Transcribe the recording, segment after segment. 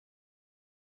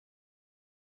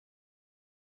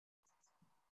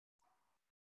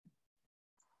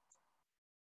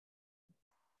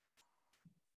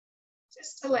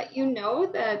just to let you know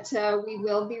that we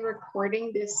will be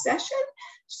recording this session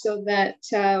so that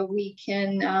we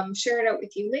can share it out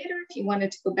with you later if you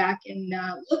wanted to go back and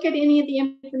look at any of the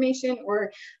information,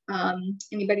 or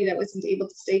anybody that wasn't able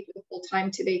to stay for the full time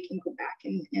today can go back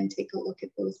and take a look at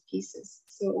those pieces.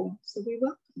 So we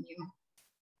welcome you.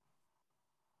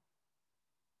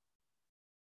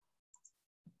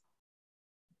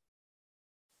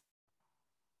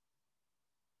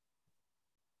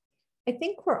 I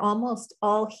think we're almost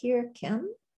all here, Kim.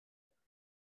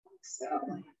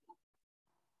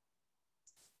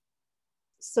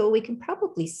 So we can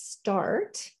probably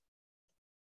start.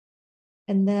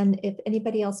 And then if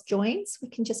anybody else joins, we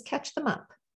can just catch them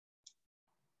up.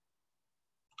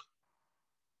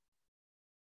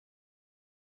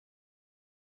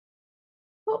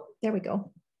 Oh, there we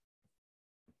go.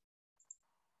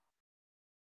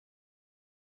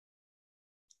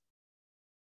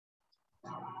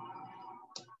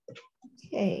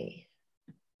 Okay.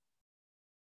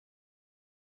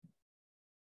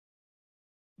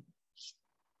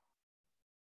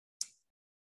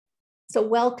 So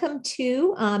welcome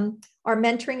to our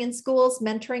Mentoring in Schools,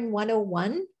 Mentoring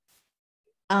 101.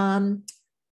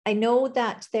 I know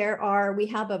that we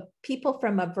have people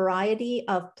from a variety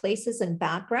of places and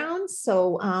backgrounds.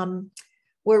 So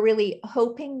we're really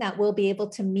hoping that we'll be able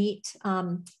to meet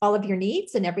all of your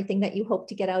needs and everything that you hope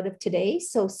to get out of today.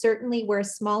 So certainly we're a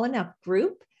small enough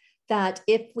group that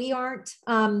if we aren't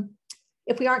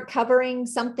covering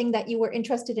something that you were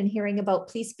interested in hearing about,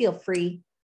 please feel free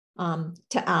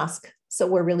to ask. So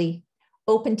we're really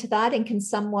open to that and can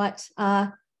somewhat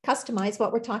customize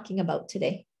what we're talking about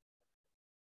today.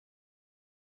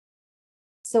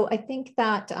 So I think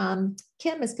that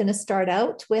Kim is going to start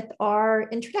out with our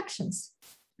introductions.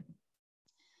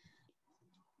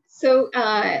 So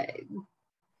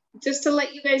just to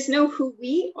let you guys know who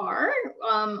we are,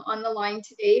 on the line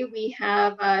today, we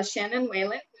have Shannon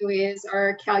Whalen, who is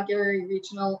our Calgary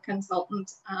Regional Consultant,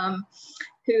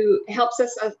 who helps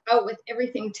us out with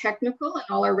everything technical and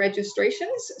all our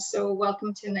registrations. So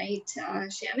welcome tonight,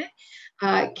 Shannon.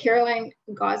 Caroline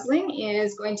Gosling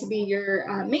is going to be your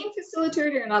main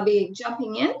facilitator, and I'll be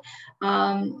jumping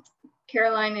in.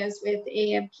 Caroline is with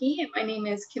AMP, and my name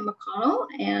is Kim McConnell,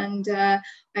 and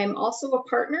I'm also a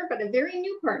partner, but a very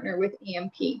new partner with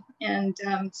AMP. And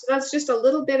so that's just a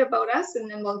little bit about us, and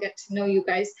then we'll get to know you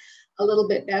guys a little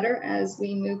bit better as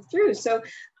we move through. So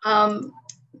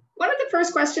one of the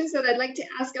first questions that I'd like to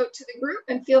ask out to the group,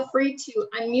 and feel free to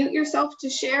unmute yourself to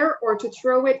share or to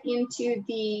throw it into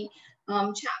the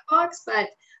chat box, but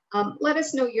let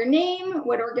us know your name,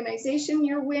 what organization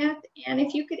you're with, and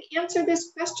if you could answer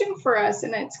this question for us.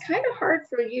 And it's kind of hard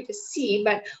for you to see,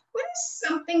 but what is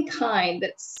something kind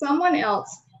that someone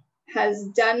else has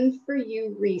done for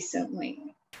you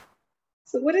recently?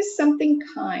 So what is something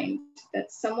kind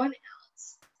that someone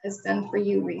else has done for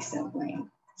you recently?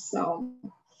 So,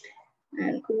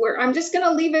 and I'm just going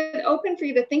to leave it open for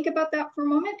you to think about that for a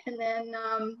moment. And then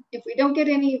if we don't get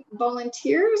any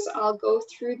volunteers, I'll go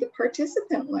through the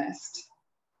participant list.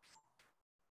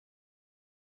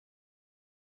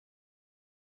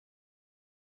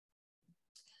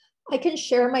 I can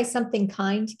share my something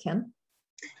kind, Kim.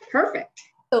 Perfect.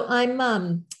 So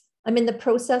I'm in the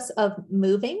process of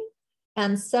moving,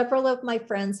 and several of my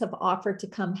friends have offered to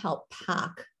come help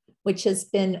pack, which has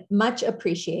been much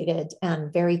appreciated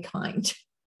and very kind.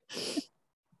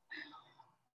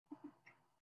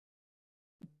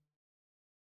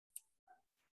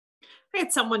 I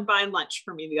had someone buy lunch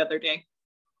for me the other day,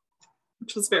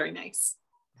 which was very nice.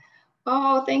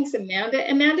 Oh, thanks, Amanda.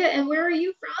 Amanda, and where are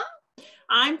you from?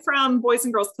 I'm from Boys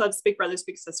and Girls Clubs, Big Brothers,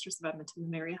 Big Sisters of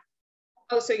Edmonton area.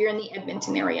 Oh, so you're in the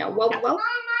Edmonton area. Well,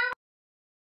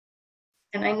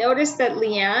 and I noticed that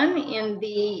Leanne in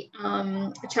the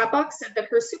chat box said that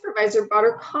her supervisor bought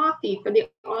her coffee for the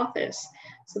office.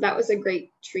 So that was a great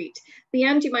treat.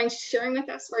 Leanne, do you mind sharing with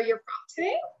us where you're from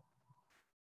today?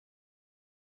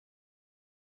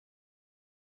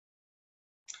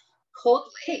 Cold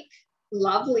Lake,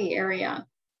 lovely area.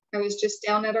 I was just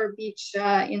down at our beach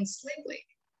in Slave Lake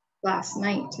last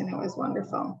night, and it was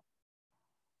wonderful.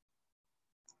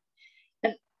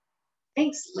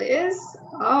 Thanks, Liz.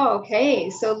 Oh, okay,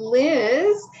 so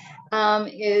Liz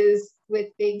is with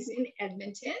Bigs in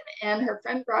Edmonton, and her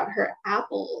friend brought her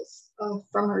apples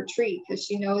from her tree because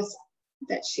she knows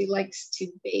that she likes to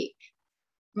bake.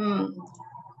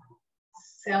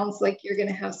 Sounds like you're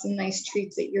gonna have some nice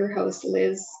treats at your house,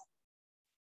 Liz.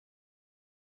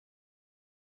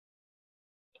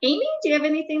 Amy, do you have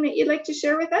anything that you'd like to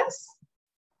share with us?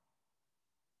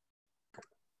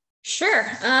 Sure.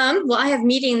 Well, I have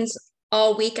meetings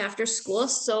all week after school.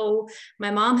 So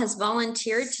my mom has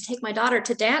volunteered to take my daughter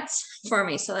to dance for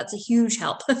me. So that's a huge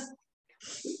help.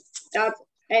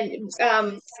 And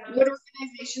what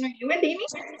organization are you with, Amy?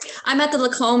 I'm at the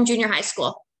Lacombe Junior High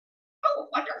School. Oh,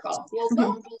 wonderful.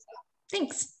 Well,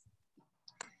 Thanks.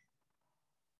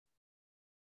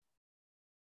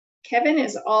 Kevin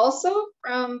is also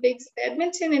from Biggs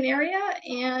Edmonton and area,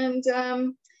 and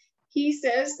he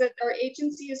says that our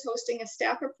agency is hosting a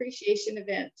staff appreciation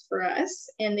event for us,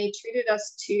 and they treated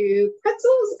us to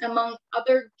pretzels among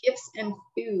other gifts and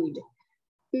food.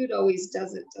 Food always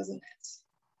does it, doesn't it?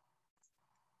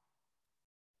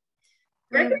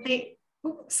 Gregory?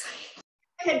 Oops.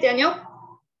 Go ahead, Danielle.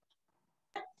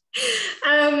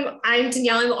 I'm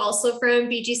Danielle. I'm also from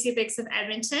BGC Biggs of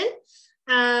Edmonton.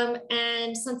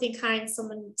 And something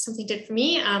did for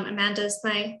me. Amanda's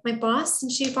my boss,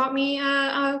 and she bought me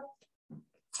a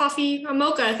coffee, a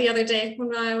mocha the other day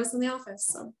when I was in the office.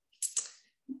 So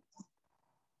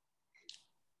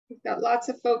we've got lots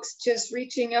of folks just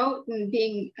reaching out and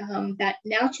being that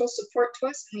natural support to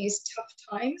us in these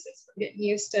tough times as we're getting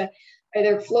used to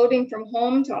either floating from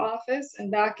home to office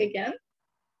and back again.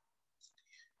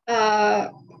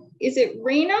 Is it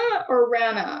Rana or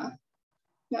Rana?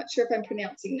 Not sure if I'm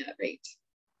pronouncing that right.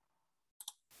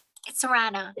 It's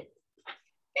Rana.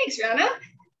 Thanks, Rana.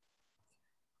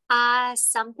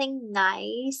 Something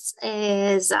nice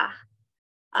is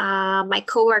my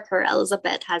coworker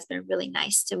Elizabeth has been really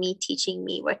nice to me, teaching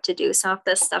me what to do. Some of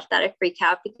the stuff that I freak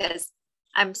out because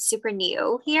I'm super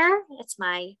new here. It's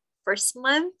my first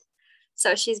month.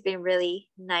 So she's been really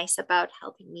nice about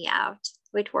helping me out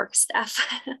with work stuff.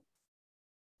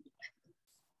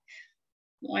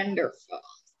 Wonderful.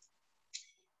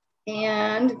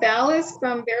 And Val is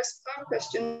from Bearspaw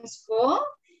Christian School,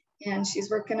 and she's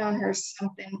working on her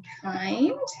something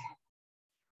kind.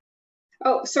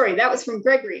 Oh, sorry, that was from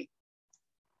Gregory.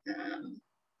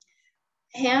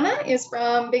 Hannah is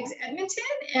from Biggs Edmonton,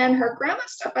 and her grandma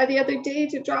stopped by the other day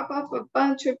to drop off a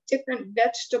bunch of different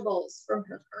vegetables from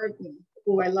her garden.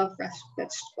 Oh, I love fresh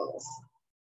vegetables.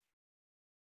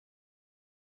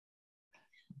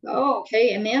 Oh,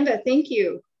 okay, Amanda, thank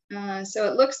you. So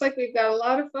it looks like we've got a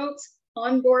lot of folks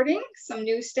onboarding some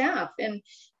new staff, and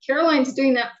Caroline's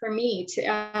doing that for me to,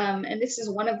 and this is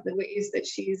one of the ways that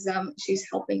she's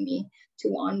helping me to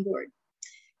onboard.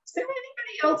 Is there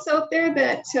anybody else out there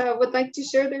that would like to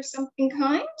share their something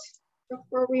kind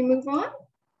before we move on?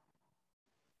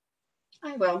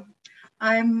 I will.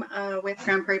 I'm with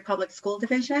Grand Prairie Public School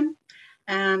Division,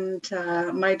 and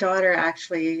my daughter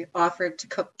actually offered to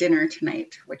cook dinner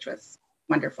tonight, which was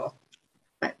wonderful.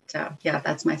 But yeah,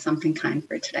 that's my something kind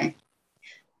for today.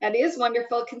 That is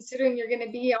wonderful, considering you're going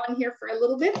to be on here for a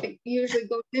little bit. It usually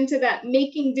goes into that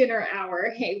making dinner hour.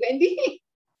 Hey, Wendy.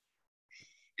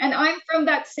 And I'm from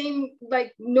that same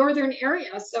like northern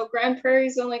area. So Grand Prairie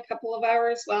is only a couple of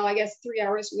hours, well, I guess 3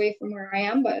 hours away from where I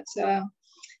am. But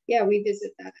yeah, we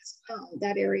visit that as well,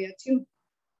 that area too.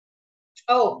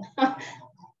 Oh,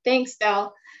 thanks,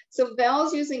 Val. So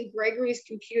Val's using Gregory's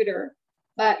computer,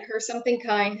 but her something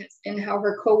kind has been how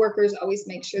her coworkers always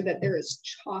make sure that there is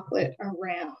chocolate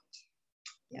around.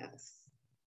 Yes.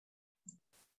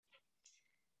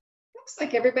 Looks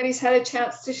like everybody's had a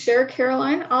chance to share,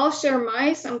 Caroline. I'll share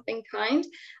my something kind.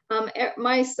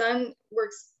 My son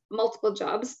works multiple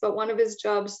jobs, but one of his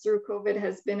jobs through COVID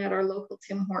has been at our local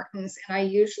Tim Hortons, and I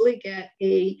usually get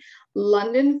a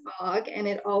London Fog, and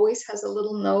it always has a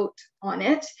little note on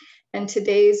it. And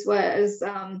today's was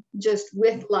just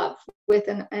with love, with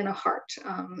and a heart.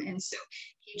 And so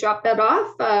he dropped that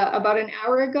off about an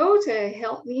hour ago to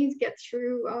help me get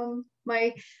through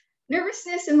my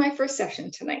nervousness in my first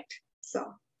session tonight.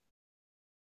 So,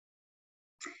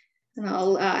 and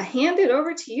I'll hand it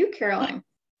over to you, Caroline.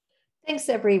 Thanks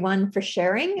everyone for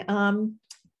sharing.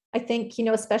 I think, you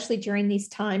know, especially during these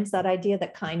times, that idea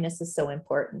that kindness is so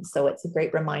important. So it's a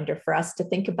great reminder for us to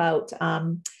think about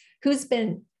who's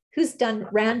done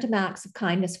random acts of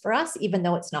kindness for us, even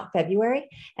though it's not February,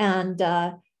 and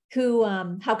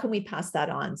how can we pass that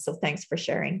on? So thanks for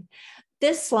sharing.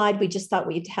 This slide we just thought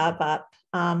we'd have up,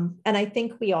 and I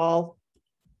think we all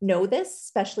know this,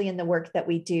 especially in the work that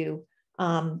we do,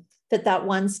 that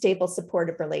one stable,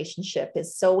 supportive relationship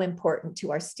is so important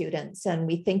to our students. And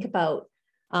we think about,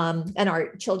 and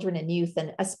our children and youth,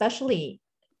 and especially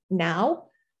now,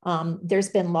 there's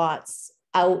been lots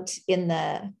out in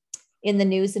the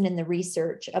news and in the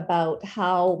research about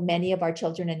how many of our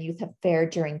children and youth have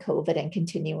fared during COVID and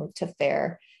continue to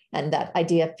fare, and that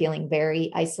idea of feeling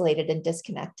very isolated and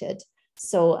disconnected.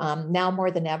 So now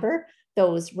more than ever,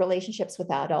 those relationships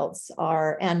with adults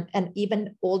are, and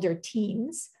even older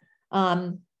teens,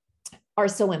 are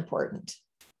so important.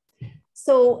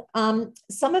 So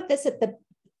some of this at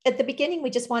the beginning, we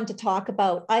just wanted to talk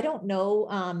about, I don't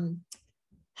know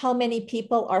how many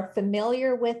people are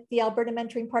familiar with the Alberta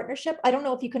Mentoring Partnership. I don't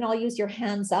know if you can all use your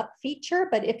hands up feature,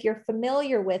 but if you're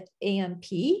familiar with AMP,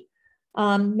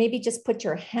 maybe just put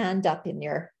your hand up in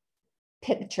your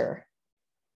picture.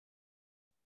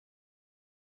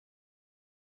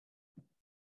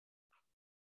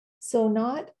 So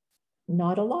not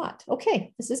a lot.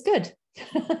 Okay, this is good.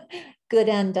 Good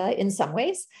and in some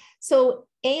ways. So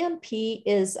AMP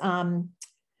is,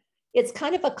 it's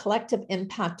kind of a collective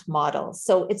impact model.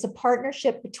 So it's a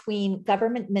partnership between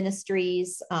government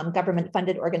ministries, government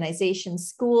funded organizations,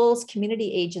 schools,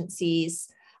 community agencies,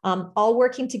 all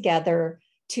working together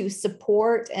to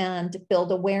support and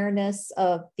build awareness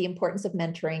of the importance of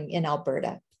mentoring in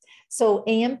Alberta. So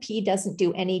AMP doesn't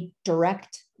do any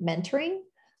direct mentoring.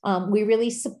 We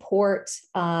really support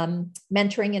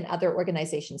mentoring in other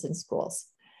organizations and schools.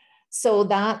 So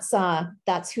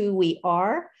that's who we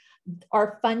are.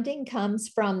 Our funding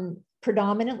comes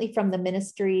predominantly from the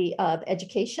Ministry of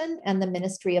Education and the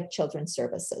Ministry of Children's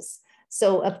Services.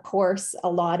 So of course, a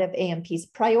lot of AMP's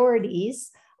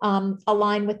priorities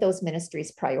align with those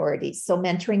ministries' priorities. So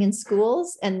mentoring in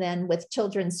schools, and then with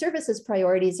Children's Services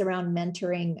priorities around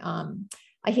mentoring,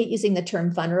 I hate using the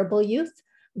term vulnerable youth,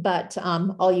 but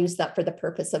I'll use that for the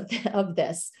purpose of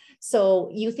this. So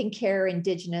youth in care,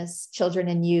 Indigenous, children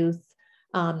and youth,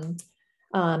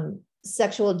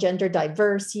 sexual, gender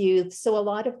diverse youth. So a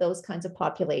lot of those kinds of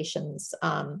populations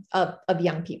of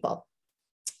young people.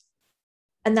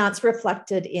 And that's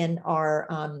reflected in our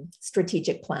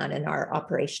strategic plan and our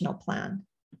operational plan.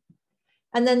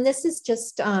 And then this is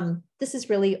just, this is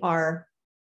really our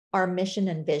mission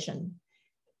and vision.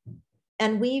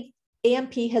 And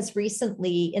AMP has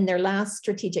recently, in their last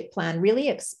strategic plan, really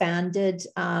expanded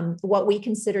what we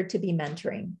consider to be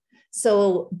mentoring.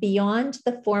 So beyond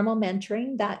the formal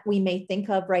mentoring that we may think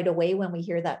of right away when we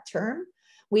hear that term,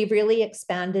 we've really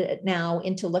expanded it now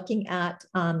into looking at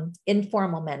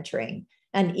informal mentoring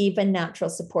and even natural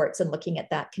supports and looking at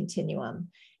that continuum.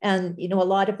 And, you know, a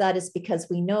lot of that is because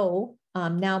we know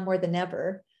now more than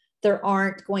ever, there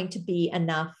aren't going to be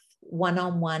enough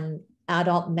one-on-one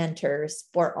adult mentors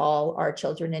for all our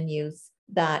children and youth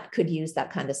that could use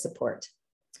that kind of support.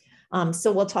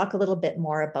 So we'll talk a little bit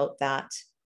more about that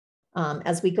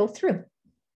as we go through.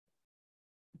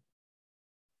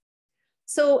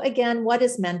 So again, what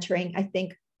is mentoring? I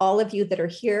think all of you that are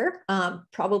here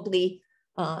probably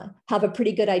have a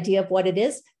pretty good idea of what it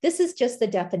is. This is just the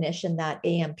definition that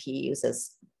AMP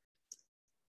uses.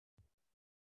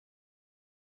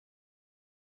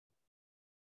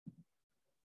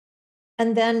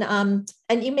 And then,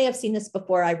 and you may have seen this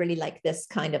before, I really like this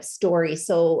kind of story.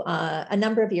 So a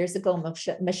number of years ago,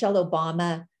 Michelle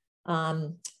Obama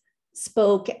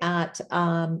spoke at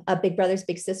a Big Brothers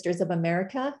Big Sisters of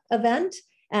America event.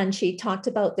 And she talked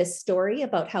about this story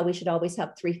about how we should always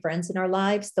have three friends in our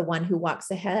lives, the one who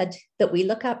walks ahead that we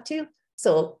look up to.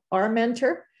 So our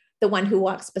mentor, the one who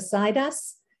walks beside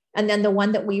us, and then the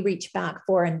one that we reach back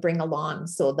for and bring along.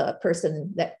 So the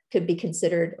person that could be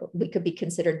considered, we could be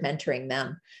considered mentoring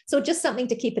them. So just something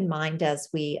to keep in mind as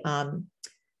we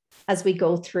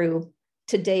go through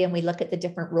today and we look at the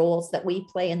different roles that we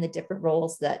play and the different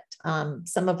roles that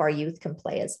some of our youth can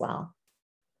play as well.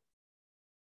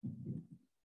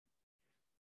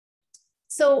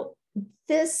 So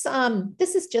this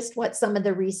is just what some of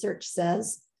the research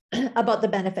says about the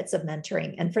benefits of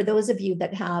mentoring. And for those of you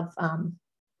that have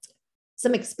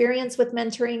some experience with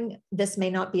mentoring, this may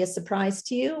not be a surprise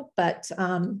to you, but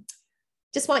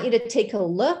just want you to take a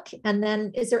look. And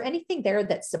then is there anything there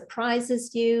that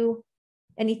surprises you?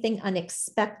 Anything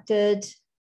unexpected?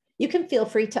 You can feel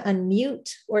free to unmute,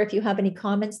 or if you have any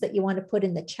comments that you want to put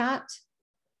in the chat.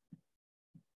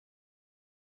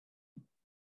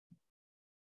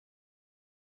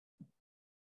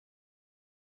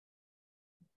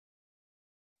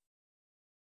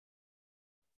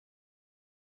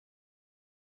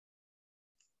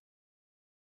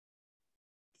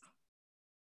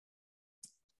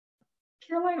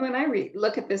 Caroline, when I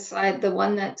look at this slide, the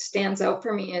one that stands out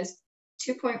for me is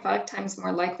 2.5 times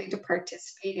more likely to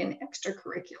participate in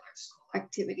extracurricular school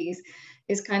activities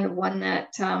is kind of one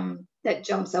that that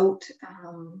jumps out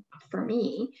for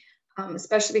me,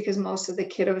 especially because most of the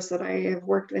kiddos that I have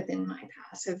worked with in my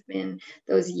past have been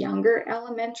those younger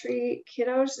elementary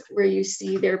kiddos where you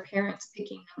see their parents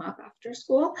picking them up after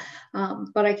school.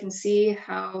 But I can see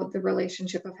how the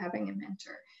relationship of having a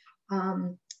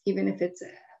mentor, even if it's a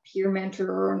peer mentor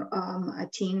or a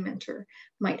teen mentor,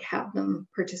 might have them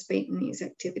participate in these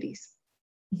activities.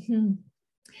 Mm-hmm.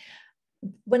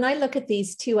 when I look at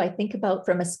these two, I think about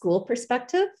from a school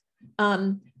perspective,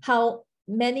 how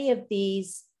many of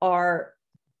these are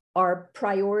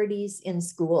priorities in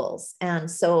schools. And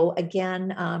so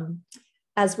again,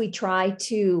 as we try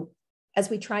to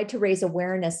raise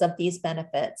awareness of these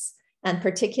benefits, and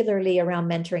particularly around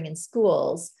mentoring in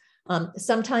schools,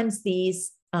 sometimes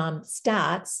these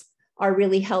stats are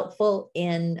really helpful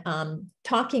in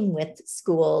talking with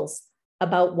schools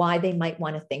about why they might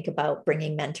want to think about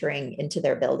bringing mentoring into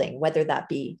their building, whether that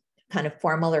be kind of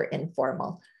formal or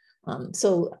informal.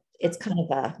 So it's kind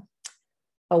of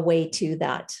a way to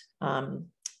that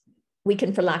we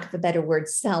can, for lack of a better word,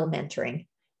 sell mentoring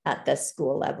at the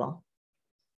school level.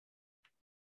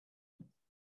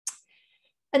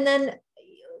 And then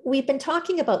we've been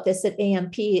talking about this at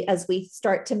AMP as we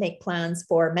start to make plans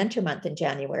for Mentor Month in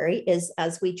January, is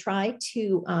as we try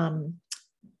to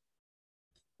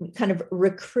kind of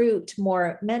recruit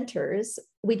more mentors,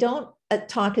 we don't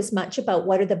talk as much about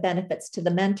what are the benefits to the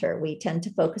mentor. We tend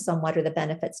to focus on what are the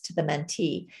benefits to the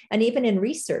mentee. And even in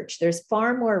research, there's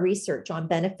far more research on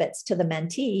benefits to the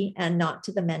mentee and not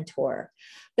to the mentor.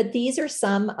 But these are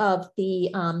some of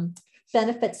the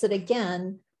benefits that,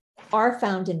 again, are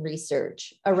found in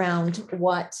research around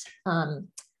what, kind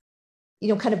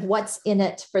of what's in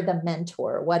it for the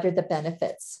mentor. What are the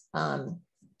benefits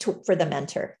for the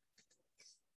mentor?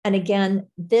 And again,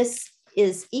 this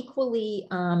is equally,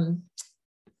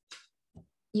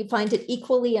 you find it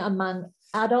equally among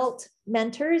adult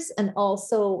mentors and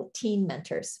also teen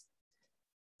mentors.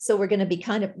 So we're going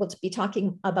to we'll be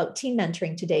talking about teen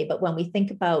mentoring today, but when we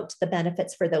think about the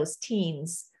benefits for those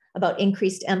teens, about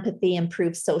increased empathy,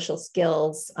 improved social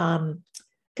skills,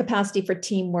 capacity for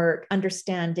teamwork,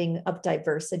 understanding of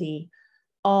diversity,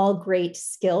 all great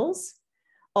skills.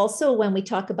 Also, when we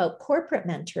talk about corporate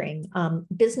mentoring,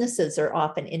 businesses are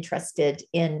often interested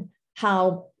in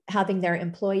how having their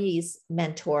employees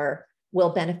mentor will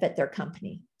benefit their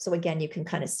company. So again, you can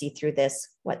kind of see through this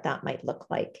what that might look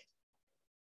like.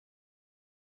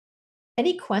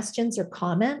 Any questions or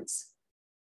comments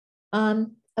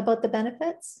about the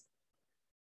benefits?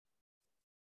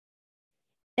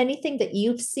 Anything that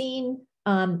you've seen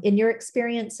in your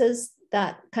experiences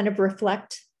that kind of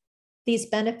reflect these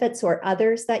benefits, or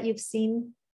others that you've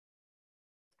seen?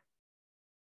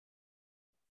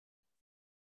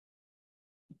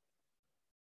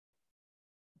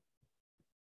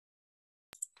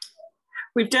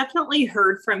 We've definitely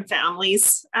heard from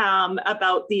families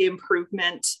about the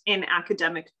improvement in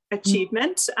academic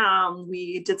achievement.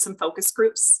 We did some focus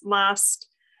groups last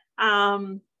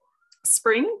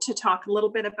spring to talk a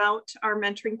little bit about our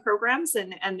mentoring programs,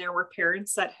 and there were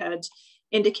parents that had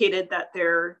indicated that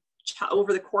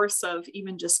over the course of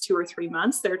even just 2 or 3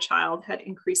 months, their child had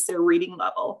increased their reading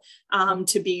level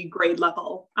to be grade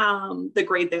level, the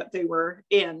grade that they were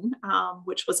in,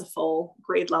 which was a full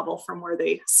grade level from where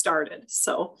they started.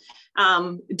 So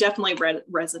definitely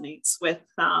resonates with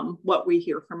what we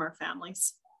hear from our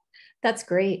families. That's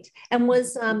great. And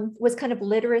was kind of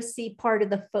literacy part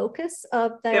of the focus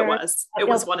of their? It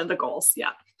was one of the goals.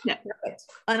 Yeah. Perfect.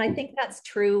 And I think that's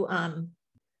true.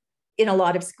 In a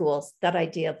lot of schools, that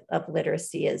idea of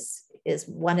literacy is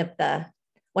one of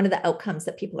the outcomes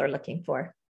that people are looking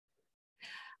for.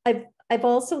 I've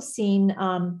also seen,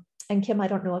 and Kim, I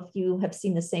don't know if you have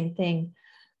seen the same thing.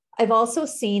 I've also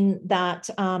seen that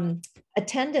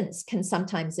attendance can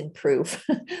sometimes improve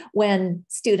when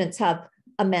students have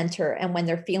a mentor and when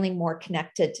they're feeling more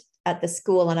connected at the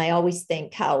school. And I always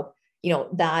think how,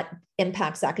 that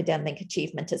impacts academic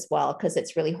achievement as well, because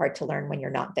it's really hard to learn when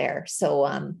you're not there. So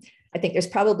I think there's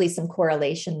probably some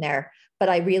correlation there, but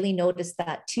I really noticed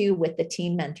that too with the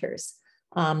teen mentors,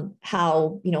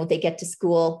 how, they get to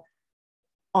school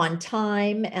on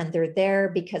time and they're there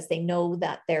because they know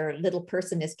that their little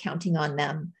person is counting on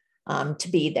them to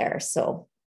be there. So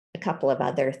a couple of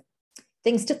other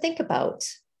things to think about.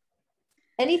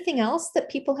 Anything else that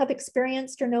people have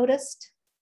experienced or noticed?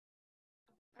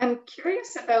 I'm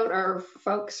curious about our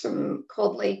folks from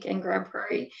Cold Lake and Grand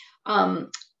Prairie.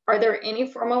 Are there any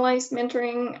formalized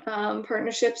mentoring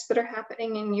partnerships that are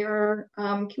happening in your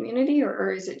community,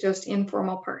 or is it just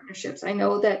informal partnerships? I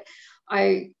know that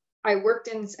I worked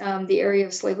in the area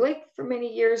of Slave Lake for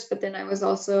many years, but then I was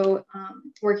also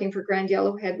working for Grand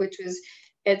Yellowhead, which was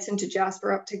Edson to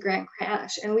Jasper up to Grand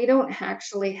Crash. And we don't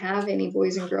actually have any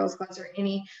Boys and Girls Clubs or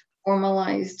any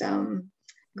formalized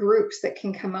groups that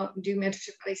can come out and do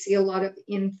mentorship. I see a lot of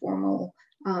informal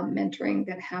mentoring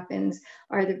that happens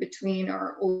either between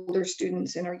our older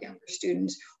students and our younger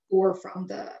students, or from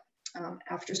the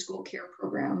after school care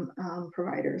program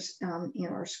providers in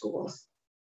our schools.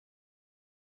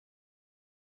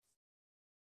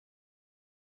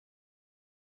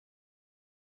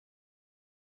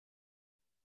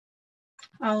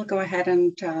 I'll go ahead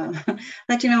and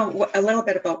let you know a little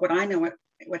bit about what I know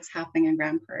what's happening in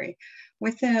Grande Prairie.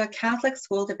 With the Catholic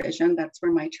School Division, that's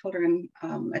where my children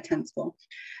attend school,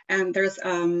 and there's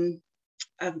some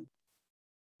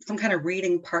kind of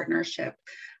reading partnership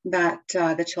that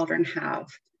the children have,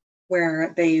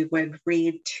 where they would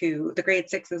read to, the grade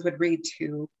 6s would read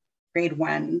to grade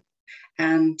 1,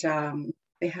 and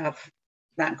they have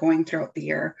that going throughout the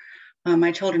year.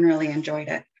 My children really enjoyed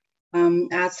it.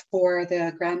 As for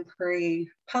the Grande Prairie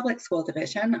Public School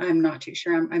Division, I'm not too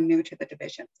sure. I'm new to the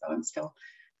division, so I'm still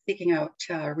seeking out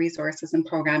resources and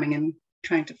programming and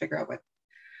trying to figure out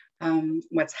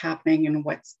what's happening and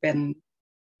what's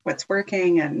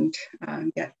working, and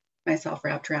get myself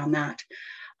wrapped around that.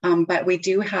 But we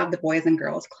do have the Boys and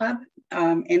Girls Club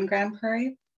in Grande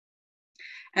Prairie.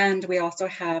 And we also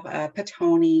have a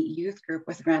Petone youth group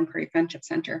with the Grande Prairie Friendship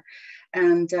Center.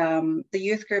 And the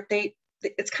youth group,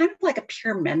 it's kind of like a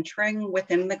peer mentoring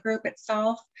within the group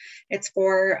itself. It's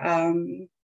for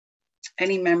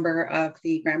any member of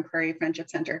the Grande Prairie Friendship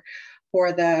Center,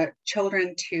 for the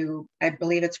children to, I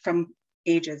believe it's from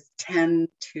ages 13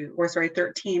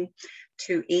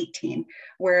 to 18,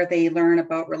 where they learn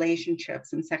about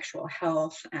relationships and sexual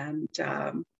health, and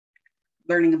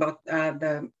learning about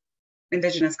the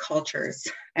Indigenous cultures.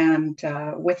 And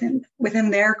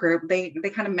within their group, they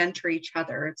kind of mentor each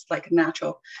other. It's like a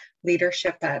natural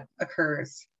leadership that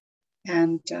occurs.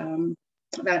 And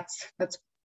that's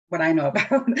what I know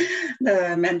about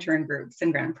the mentoring groups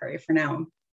in Grande Prairie for now.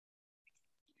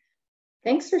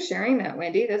 Thanks for sharing that,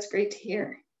 Wendy. That's great to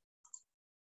hear.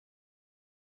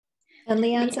 And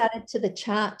Leanne's added to the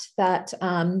chat that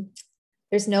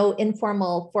there's no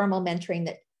formal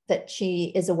mentoring that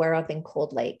she is aware of in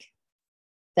Cold Lake,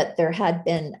 that there had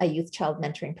been a youth child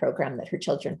mentoring program that her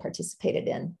children participated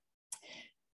in.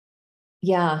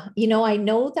 Yeah, you know, I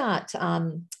know that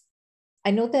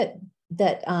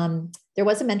there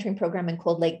was a mentoring program in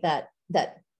Cold Lake that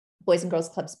Boys and Girls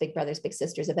Clubs, Big Brothers Big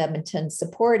Sisters of Edmonton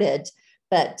supported,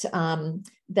 but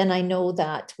then I know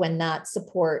that when that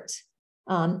support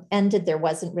ended, there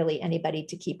wasn't really anybody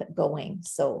to keep it going.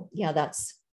 So yeah,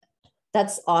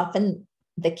 that's often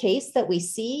the case that we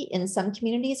see in some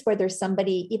communities, where there's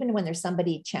somebody, even when there's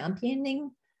somebody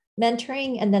championing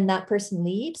mentoring and then that person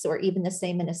leaves, or even the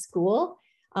same in a school,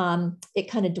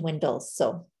 it kind of dwindles.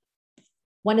 So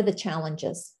one of the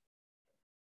challenges.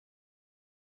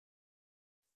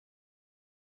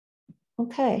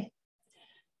 Okay.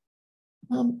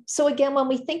 So again, when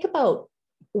we think about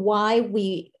why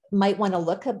we might want to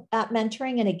look at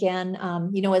mentoring, and again,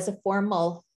 you know, as a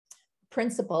formal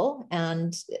principal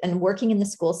and working in the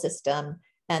school system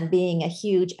and being a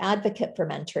huge advocate for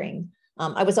mentoring,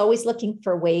 I was always looking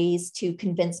for ways to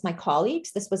convince my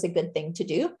colleagues this was a good thing to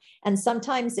do. And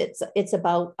sometimes it's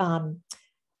about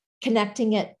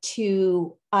connecting it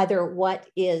to either what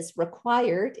is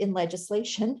required in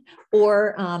legislation,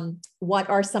 or what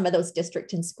are some of those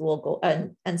district and school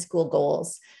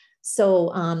goals.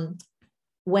 So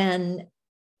when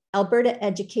Alberta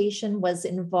Education was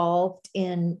involved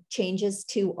in changes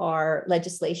to our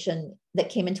legislation that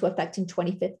came into effect in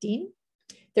 2015,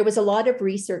 there was a lot of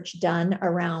research done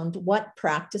around what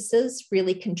practices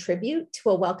really contribute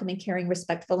to a welcoming, caring,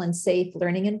 respectful, and safe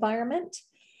learning environment.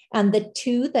 And the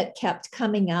two that kept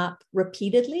coming up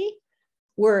repeatedly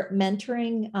were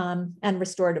mentoring and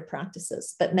restorative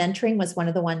practices. But mentoring was one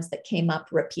of the ones that came up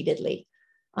repeatedly.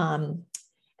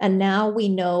 And now we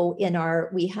know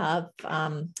we have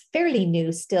fairly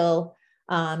new still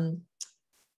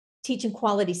teaching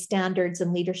quality standards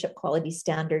and leadership quality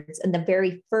standards. And the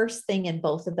very first thing in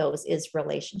both of those is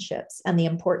relationships and the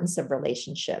importance of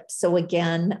relationships. So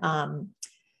again,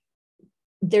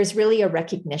 there's really a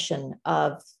recognition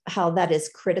of how that is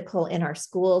critical in our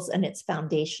schools, and it's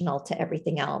foundational to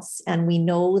everything else. And we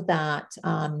know that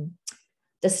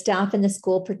the staff in the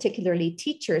school, particularly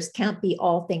teachers, can't be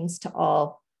all things to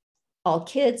all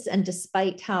kids. And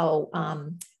despite how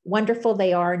wonderful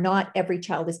they are, not every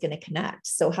child is going to connect.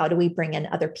 So how do we bring in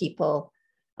other people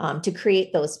to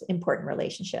create those important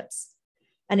relationships?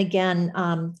 And again,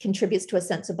 contributes to a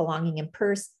sense of belonging and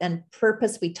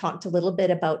purpose. We talked a little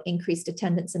bit about increased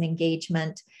attendance and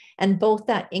engagement, and both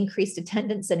that increased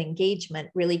attendance and engagement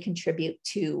really contribute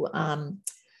to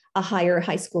a higher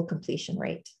high school completion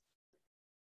rate.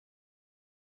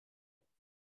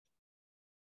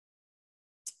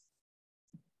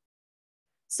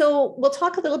 So we'll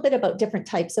talk a little bit about different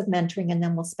types of mentoring, and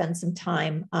then we'll spend some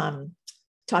time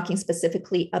talking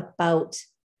specifically about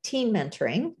teen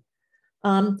mentoring.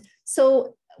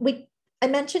 So I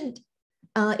mentioned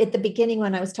at the beginning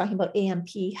when I was talking about AMP,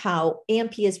 how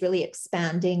AMP is really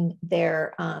expanding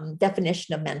their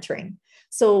definition of mentoring.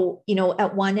 So, you know,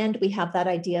 at one end, we have that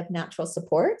idea of natural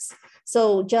supports.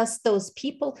 So just those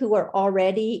people who are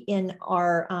already in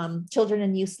our children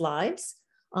and youth lives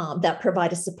that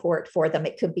provide a support for them.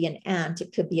 It could be an aunt,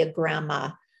 it could be a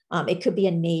grandma, it could be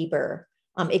a neighbor,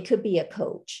 it could be a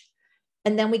coach.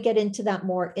 And then we get into that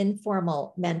more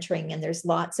informal mentoring, and there's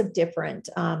lots of different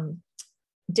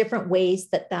ways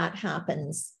that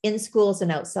happens in schools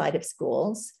and outside of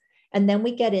schools. And then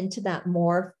we get into that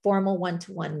more formal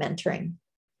one-to-one mentoring.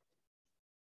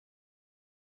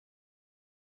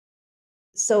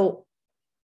 So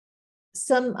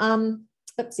some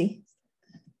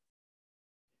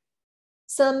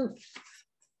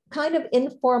kind of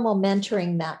informal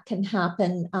mentoring that can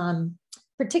happen,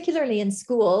 particularly in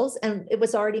schools. And it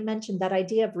was already mentioned, that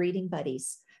idea of reading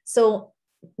buddies. So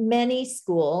many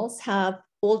schools have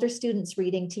older students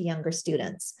reading to younger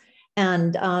students.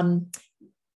 And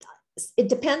it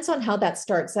depends on how that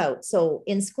starts out. So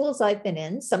in schools I've been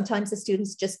in, sometimes the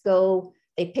students just go,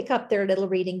 they pick up their little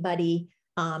reading buddy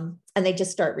and they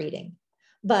just start reading.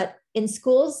 But in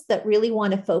schools that really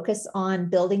want to focus on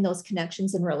building those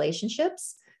connections and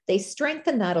relationships, they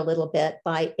strengthen that a little bit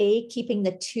by keeping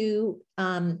the two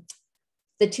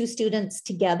students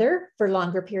together for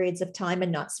longer periods of time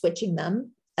and not switching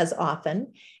them as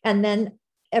often. And then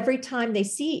every time they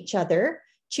see each other,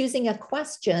 choosing a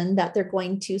question that they're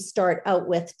going to start out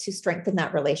with to strengthen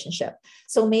that relationship.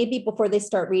 So maybe before they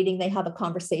start reading, they have a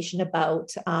conversation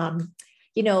about,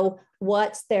 you know,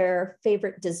 what's their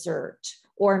favorite dessert?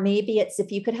 Or maybe it's,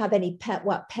 if you could have any pet,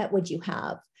 what pet would you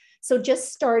have? So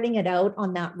just starting it out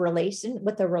on that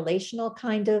with a relational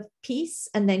kind of piece,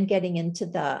 and then getting into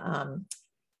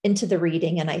the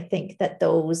reading. And I think that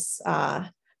those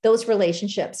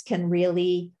relationships can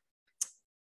really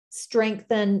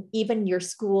strengthen even your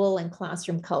school and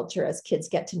classroom culture as kids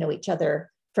get to know each other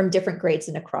from different grades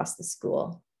and across the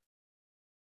school.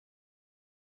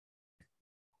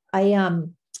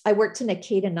 I worked in a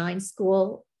K-9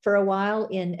 school for a while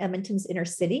in Edmonton's inner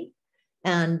city.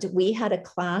 And we had a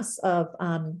class of,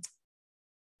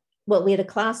 we had a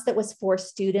class that was for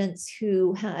students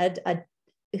who had a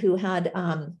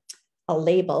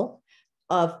label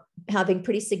of having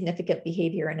pretty significant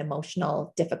behavior and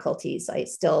emotional difficulties.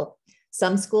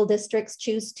 Some school districts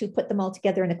choose to put them all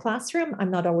together in a classroom.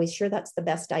 I'm not always sure that's the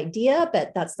best idea,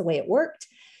 but that's the way it worked.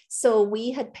 So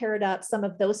we had paired up some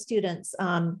of those students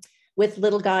with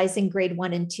little guys in grade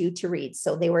 1 and 2 to read.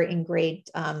 So they were in grade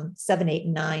 7, 8,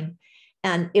 and 9.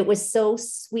 And it was so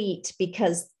sweet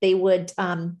because they would,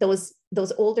 those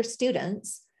older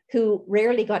students who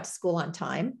rarely got to school on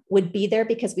time would be there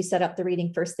because we set up the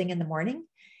reading first thing in the morning.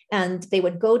 And they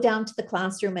would go down to the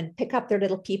classroom and pick up their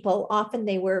little people. Often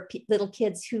they were little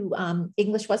kids who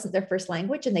English wasn't their first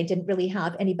language, and they didn't really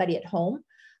have anybody at home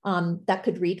that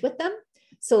could read with them.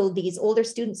 So these older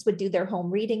students would do their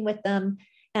home reading with them.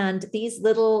 And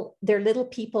their little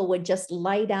people would just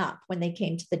light up when they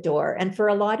came to the door. And for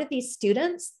a lot of these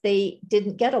students, they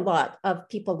didn't get a lot of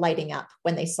people lighting up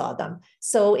when they saw them.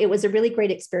 So it was a really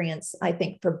great experience, I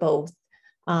think, for both.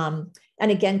 And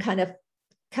again, kind of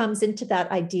comes into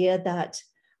that idea that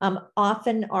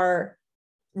often our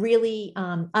really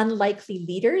unlikely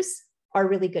leaders are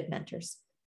really good mentors.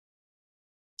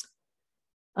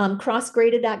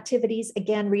 Cross-graded activities,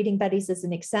 again, reading buddies is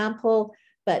an example,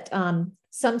 but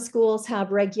some schools have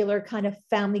regular kind of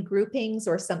family groupings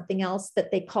or something else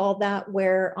that they call that,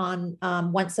 where on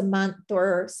once a month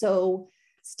or so,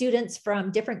 students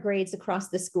from different grades across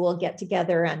the school get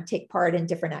together and take part in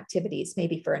different activities,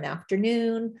 maybe for an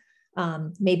afternoon,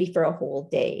 maybe for a whole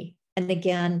day. And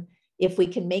again, if we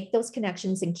can make those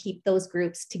connections and keep those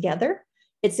groups together,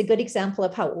 it's a good example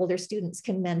of how older students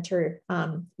can mentor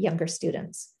younger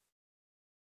students.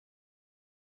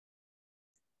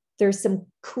 There's some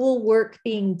cool work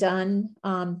being done,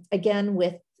 again,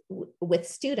 with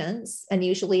students, and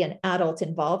usually an adult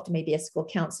involved, maybe a school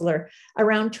counselor,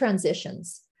 around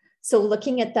transitions. So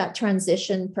looking at that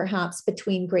transition perhaps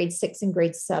between grade 6 and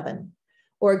grade 7,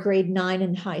 or grade 9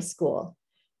 in high school,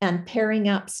 and pairing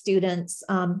up students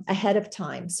ahead of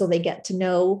time so they get to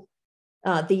know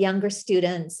the younger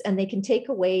students, and they can take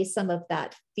away some of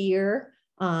that fear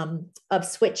of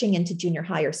switching into junior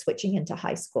high or switching into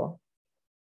high school.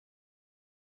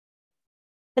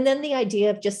 And then the idea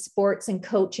of just sports and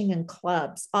coaching and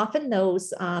clubs. Often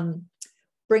those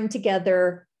bring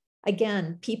together,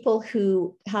 again, people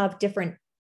who have different,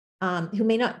 who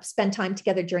may not spend time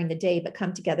together during the day, but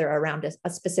come together around a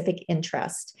specific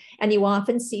interest. And you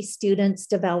often see students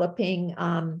developing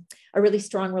a really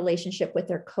strong relationship with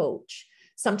their coach.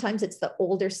 sometimes it's the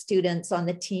older students on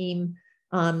the team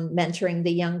mentoring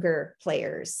the younger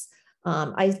players.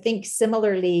 I think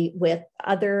similarly with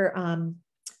other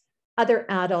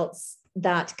adults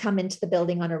that come into the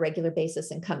building on a regular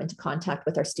basis and come into contact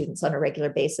with our students on a regular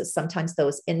basis, sometimes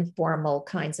those informal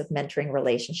kinds of mentoring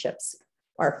relationships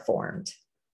are formed.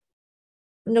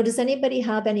 Now, does anybody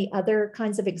have any other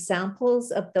kinds of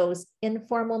examples of those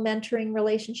informal mentoring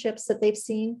relationships that they've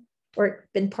seen or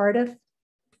been part of?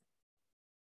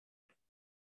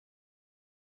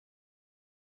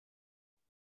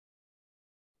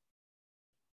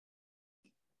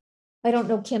 I don't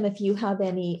know, Kim, if you have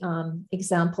any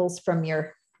examples from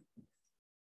your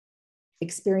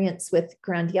experience with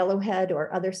Grand Yellowhead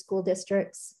or other school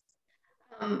districts.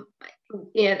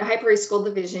 At High Prairie School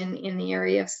Division in the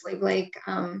area of Slave Lake,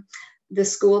 the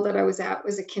school that I was at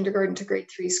was a kindergarten to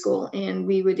grade 3 school, and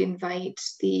we would invite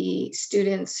the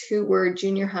students who were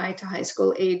junior high to high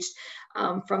school aged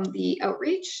from the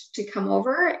outreach to come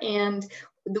over. And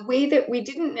the way that we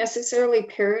didn't necessarily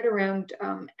pair it around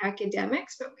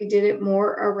academics, but we did it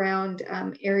more around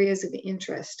areas of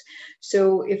interest.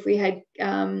 So if we had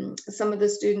some of the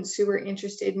students who were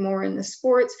interested more in the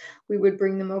sports, we would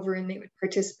bring them over and they would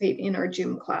participate in our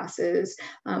gym classes.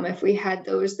 If we had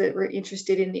those that were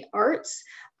interested in the arts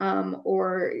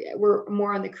or were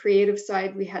more on the creative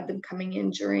side, we had them coming in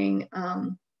during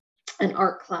an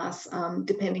art class,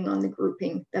 depending on the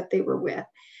grouping that they were with.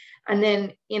 And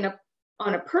then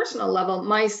on a personal level,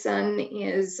 my son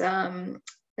is bilaterally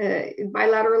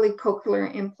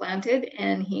cochlear implanted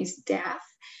and he's deaf,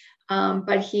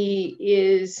 but he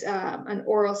is an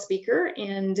oral speaker,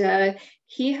 and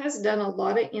he has done a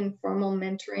lot of informal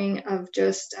mentoring of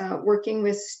just working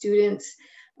with students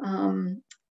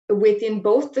within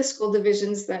both the school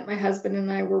divisions that my husband and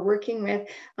I were working with,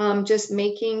 just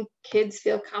making kids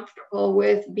feel comfortable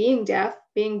with being deaf,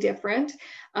 being different,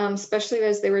 especially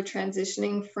as they were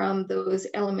transitioning from those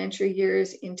elementary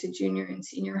years into junior and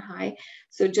senior high.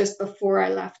 So just before I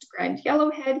left Grand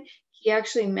Yellowhead, he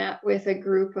actually met with a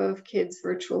group of kids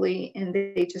virtually, and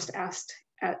they just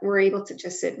were able to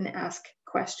just sit and ask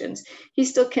questions. He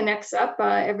still connects up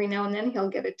every now and then. He'll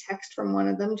get a text from one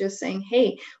of them just saying,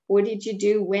 "Hey, what did you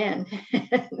do when?"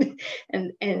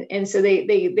 and so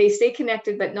they stay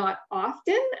connected, but not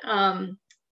often.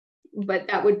 But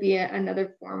that would be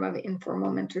another form of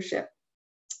informal mentorship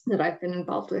that I've been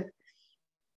involved with.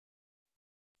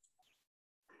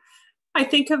 I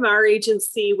think of our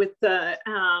agency with the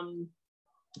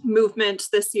movement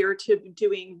this year to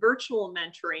doing virtual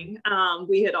mentoring.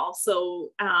 We had also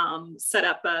set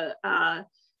up a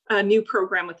new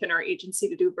program within our agency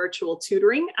to do virtual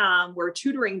tutoring, where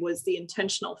tutoring was the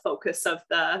intentional focus of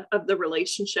the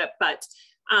relationship. But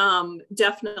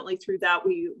definitely through that,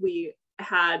 we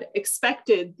had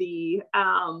expected the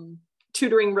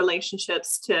tutoring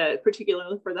relationships to,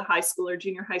 particularly for the high school or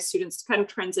junior high students, to kind of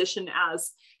transition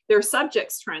as their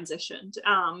subjects transitioned.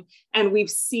 And we've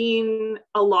seen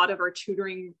a lot of our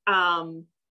tutoring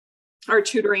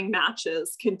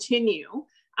matches continue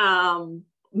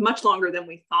much longer than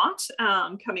we thought,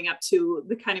 coming up to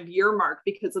the kind of year mark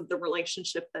because of the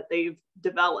relationship that they've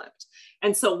developed.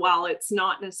 And so while it's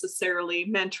not necessarily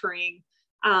mentoring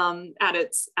at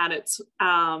its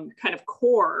kind of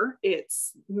core,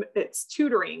 it's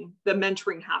tutoring. The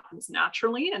mentoring happens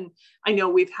naturally, and I know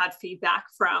we've had feedback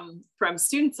from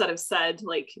students that have said,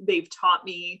 like, they've taught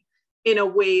me in a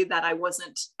way that I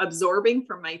wasn't absorbing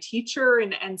from my teacher,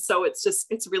 and so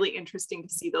it's really interesting to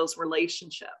see those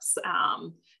relationships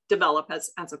develop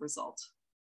as a result.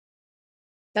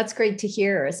 That's great to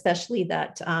hear, especially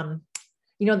that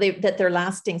that they're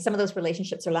lasting. Some of those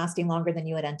relationships are lasting longer than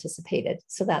you had anticipated.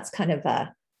 So that's kind of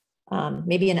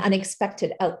maybe an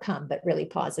unexpected outcome, but really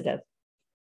positive.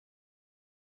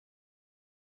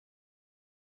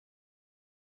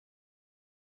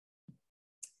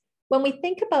 When we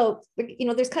think about,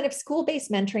 there's kind of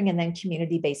school-based mentoring and then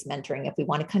community-based mentoring, if we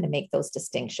want to kind of make those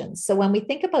distinctions. So when we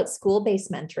think about school-based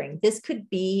mentoring, this could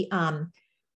be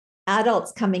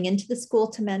adults coming into the school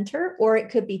to mentor, or it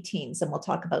could be teens, and we'll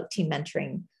talk about teen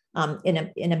mentoring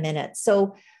in a minute.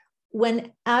 So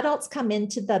when adults come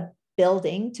into the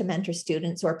building to mentor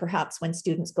students, or perhaps when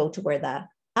students go to where the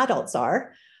adults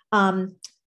are,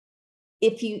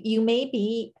 if you may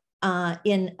be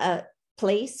in a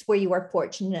place where you are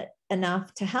fortunate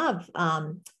enough to have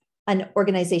an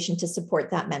organization to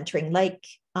support that mentoring, like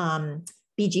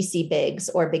BGC Bigs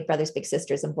or Big Brothers Big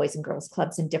Sisters and Boys and Girls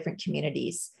Clubs in different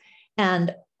communities.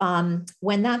 And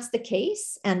when that's the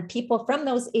case, and people from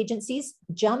those agencies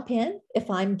jump in if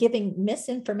I'm giving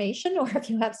misinformation or if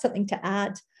you have something to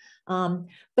add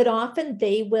But often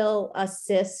they will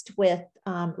assist with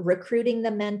recruiting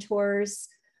the mentors,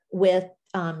 with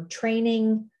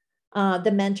training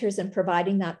the mentors and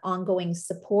providing that ongoing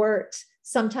support,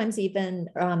 sometimes even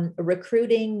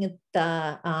recruiting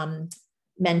the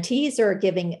mentees or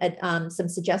giving some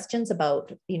suggestions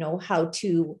about, how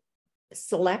to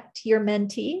select your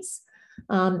mentees.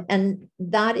 And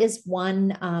that is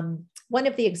one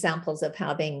of the examples of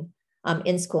having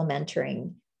in-school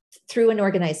mentoring through an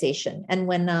organization. And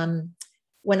when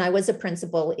I was a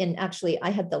principal I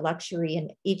had the luxury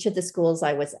in each of the schools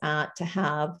I was at to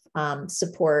have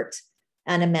support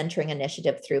and a mentoring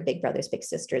initiative through Big Brothers Big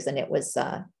Sisters, and it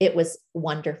was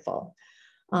wonderful.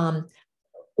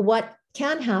 What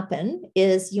can happen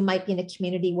is you might be in a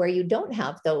community where you don't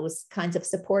have those kinds of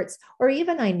supports, or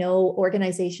even I know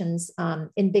organizations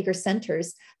in bigger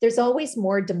centers, there's always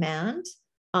more demand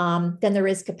than there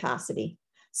is capacity.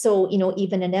 So,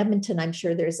 even in Edmonton, I'm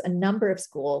sure there's a number of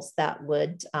schools that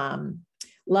would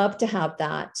love to have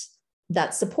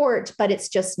that support, but it's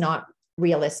just not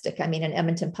realistic. I mean, in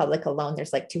Edmonton Public alone,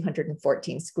 there's like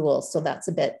 214 schools, so that's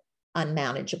a bit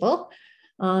unmanageable.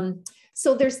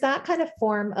 So there's that kind of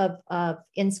form of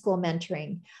in-school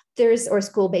mentoring. Or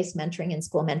school-based mentoring,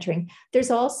 in-school mentoring. There's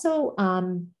also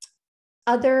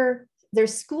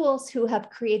there's schools who have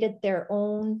created their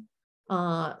own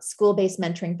school-based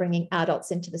mentoring, bringing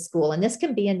adults into the school. And this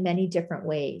can be in many different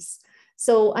ways.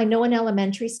 So I know an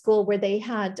elementary school where they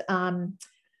had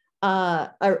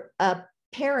a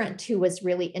parent who was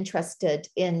really interested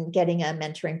in getting a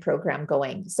mentoring program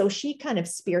going. So she kind of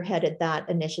spearheaded that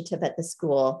initiative at the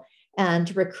school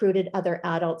and recruited other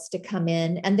adults to come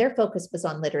in, and their focus was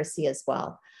on literacy as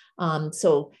well.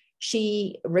 So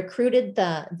she recruited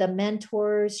the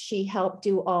mentors, she helped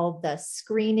do all the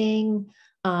screening.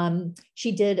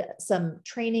 She did some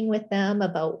training with them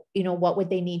about, what would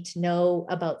they need to know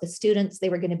about the students they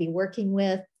were going to be working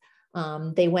with.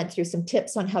 They went through some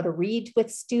tips on how to read with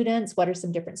students, what are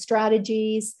some different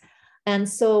strategies. And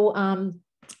so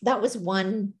that was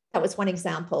one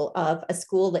example of a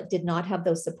school that did not have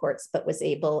those supports, but was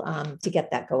able to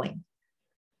get that going.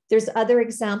 There's other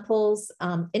examples.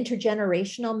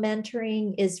 Intergenerational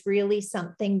mentoring is really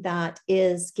something that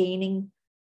is gaining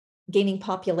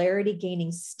popularity,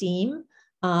 gaining steam.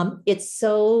 It's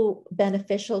so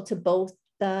beneficial to both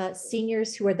the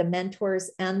seniors who are the mentors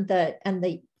and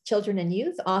the children and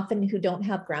youth, often who don't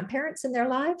have grandparents in their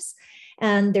lives.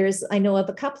 And I know of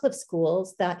a couple of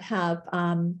schools that have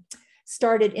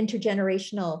started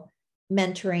intergenerational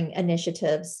mentoring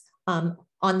initiatives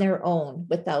on their own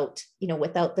without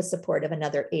the support of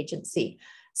another agency.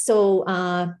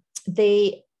 So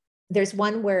there's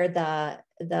one where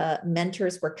the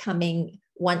mentors were coming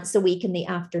once a week in the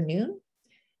afternoon.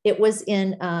 It was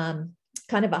in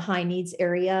kind of a high needs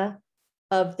area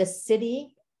of the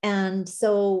city. And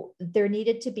so there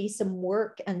needed to be some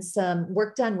work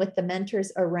done with the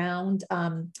mentors around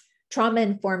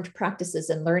trauma-informed practices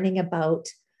and learning about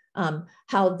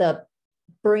how the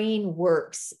brain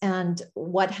works and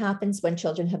what happens when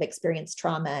children have experienced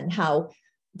trauma and how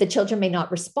the children may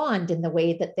not respond in the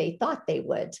way that they thought they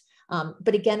would.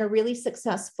 But again, a really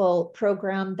successful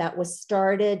program that was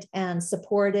started and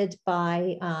supported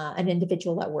by an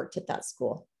individual that worked at that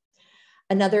school.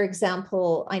 Another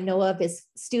example I know of is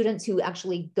students who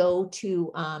actually go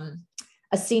to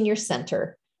a senior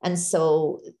center. And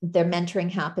so their mentoring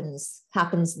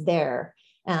happens there.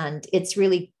 And it's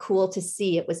really cool to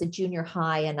see. It was a junior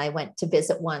high, and I went to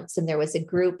visit once, and there was a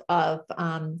group of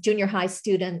junior high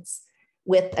students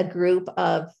with a group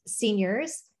of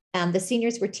seniors, and the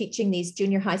seniors were teaching these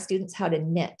junior high students how to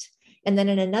knit. And then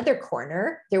in another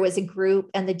corner, there was a group,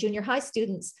 and the junior high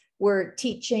students were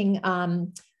teaching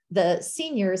the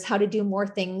seniors how to do more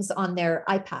things on their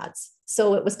iPads.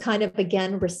 So it was kind of,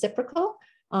 again, reciprocal,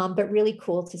 but really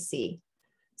cool to see.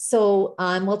 So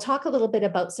we'll talk a little bit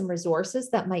about some resources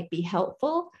that might be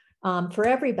helpful for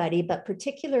everybody, but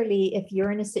particularly if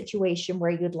you're in a situation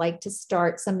where you'd like to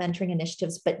start some mentoring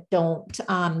initiatives, but don't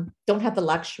have the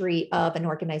luxury of an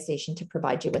organization to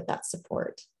provide you with that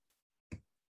support.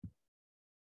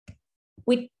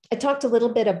 I talked a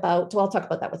little bit about, well, I'll talk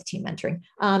about that with team mentoring,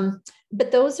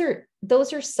 but those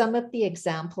are some of the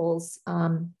examples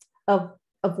of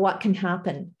what can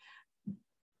happen.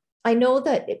 I know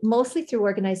that mostly through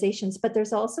organizations, but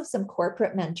there's also some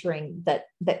corporate mentoring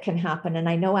that can happen. And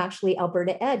I know actually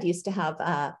Alberta Ed used to have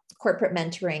a corporate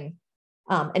mentoring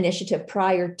initiative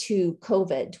prior to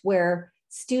COVID, where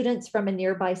students from a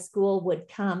nearby school would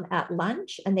come at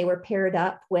lunch, and they were paired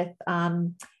up with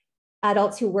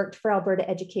adults who worked for Alberta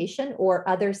Education or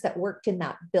others that worked in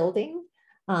that building.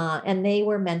 And they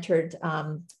were mentored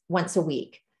once a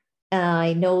week.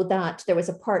 I know that there was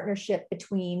a partnership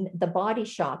between the Body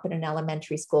Shop and an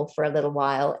elementary school for a little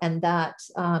while, and that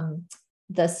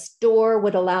the store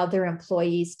would allow their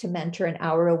employees to mentor an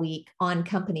hour a week on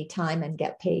company time and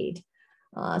get paid.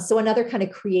 So another kind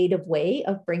of creative way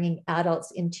of bringing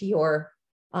adults into your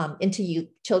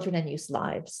children and youth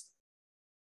lives.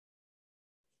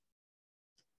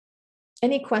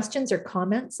 Any questions or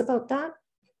comments about that?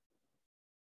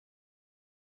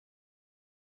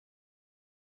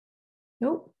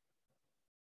 Nope.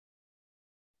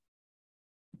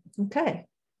 Okay.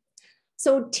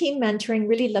 So team mentoring,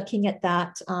 really looking at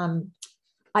that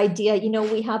idea, you know,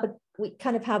 we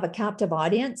kind of have a captive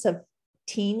audience of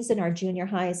teens in our junior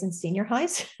highs and senior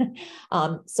highs.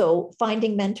 So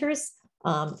finding mentors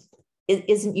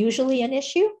isn't usually an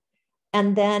issue.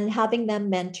 And then having them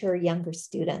mentor younger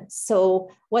students.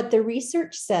 So what the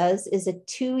research says is a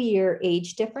 2-year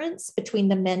age difference between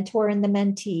the mentor and the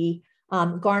mentee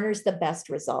garners the best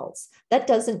results. That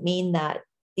doesn't mean that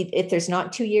if there's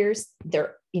not 2 years,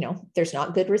 there's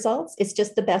not good results. It's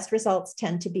just the best results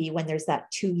tend to be when there's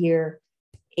that 2-year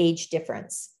age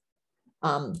difference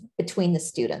between the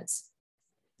students.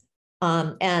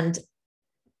 And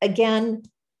again,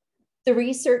 the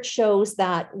research shows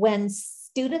that when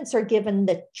students are given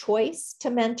the choice to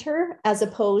mentor, as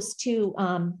opposed to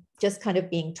just kind of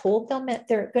being told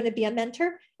they're going to be a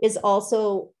mentor, is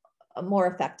also more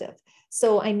effective.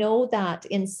 So I know that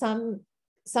in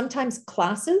sometimes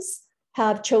classes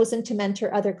have chosen to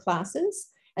mentor other classes.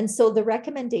 And so the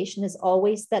recommendation is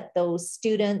always that those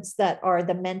students that are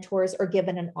the mentors are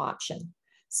given an option,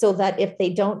 so that if they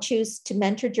don't choose to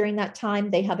mentor during that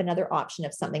time, they have another option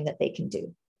of something that they can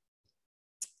do.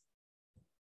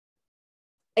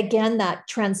 Again, that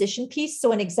transition piece.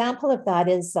 So an example of that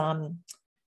is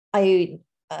I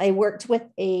worked with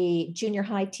a junior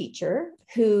high teacher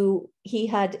who he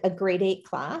had a grade 8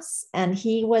 class, and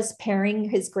he was pairing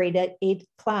his grade 8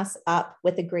 class up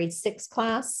with a grade 6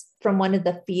 class from one of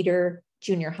the feeder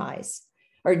junior highs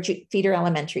or feeder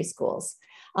elementary schools.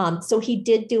 So he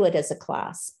did do it as a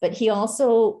class, but he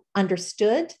also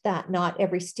understood that not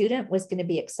every student was going to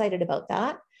be excited about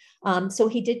that. So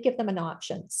he did give them an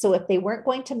option. So if they weren't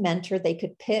going to mentor, they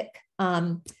could pick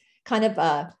kind of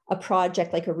a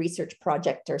project, like a research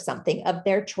project or something of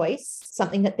their choice,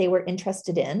 something that they were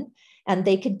interested in. And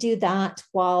they could do that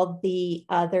while the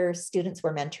other students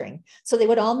were mentoring. So they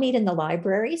would all meet in the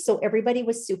library. So everybody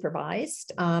was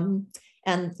supervised. And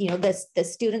you know, the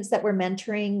students that were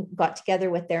mentoring got together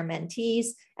with their mentees,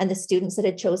 and the students that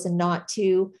had chosen not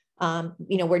to,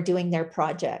 were doing their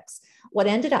projects. What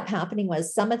ended up happening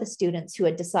was some of the students who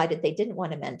had decided they didn't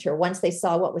want to mentor, once they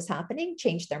saw what was happening,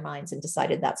 changed their minds and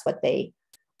decided that's what they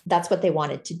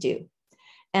wanted to do.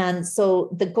 And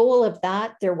so the goal of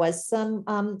that, there was some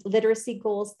literacy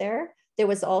goals there. There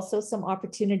was also some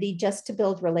opportunity just to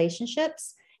build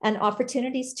relationships, and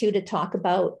opportunities too to talk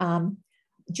about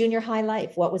junior high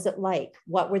life. What was it like?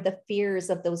 What were the fears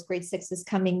of those grade 6s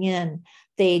coming in?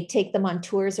 They'd take them on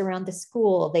tours around the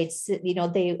school. They'd sit,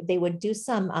 they would do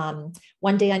some,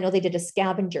 one day I know they did a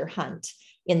scavenger hunt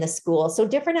in the school. So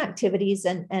different activities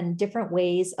and different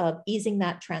ways of easing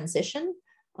that transition.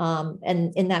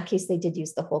 And in that case, they did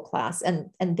use the whole class,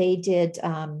 and they did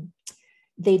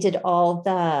all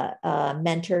the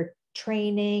mentor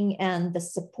training and the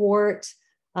support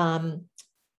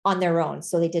on their own.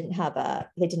 So they didn't have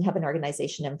an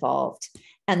organization involved,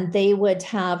 and they would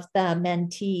have the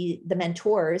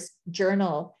mentors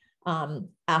journal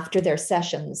after their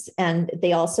sessions. And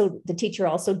the teacher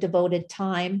also devoted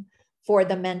time for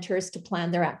the mentors to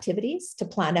plan their activities, to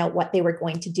plan out what they were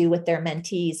going to do with their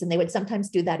mentees. And they would sometimes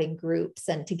do that in groups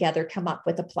and together come up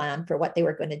with a plan for what they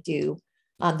were going to do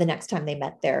the next time they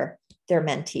met their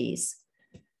mentees.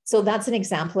 So that's an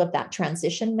example of that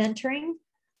transition mentoring.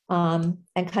 And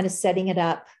kind of setting it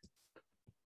up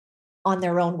on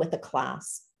their own with a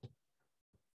class.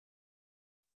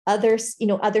 Other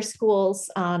schools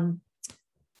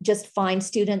just find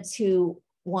students who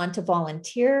want to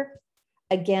volunteer.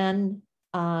 Again,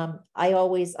 I'm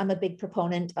a big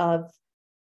proponent of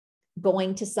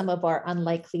going to some of our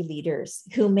unlikely leaders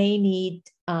who may need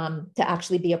to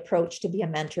actually be approached to be a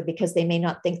mentor because they may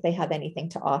not think they have anything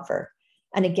to offer.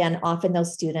 And again, often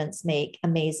those students make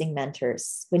amazing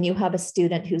mentors. When you have a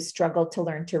student who struggled to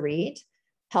learn to read,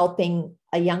 helping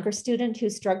a younger student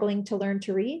who's struggling to learn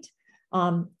to read,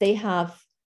 they have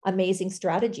amazing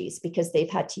strategies because they've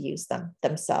had to use them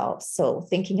themselves. So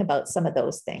thinking about some of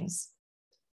those things.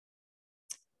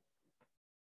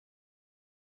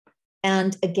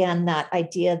 And again, that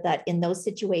idea that in those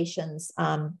situations,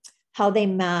 how they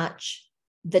match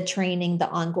the training, the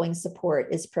ongoing support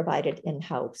is provided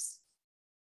in-house.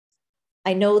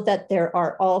 I know that there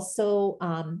are also,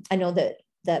 I know that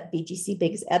BGC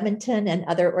Bigs Edmonton and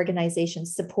other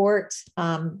organizations support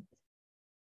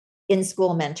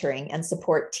in-school mentoring and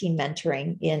support teen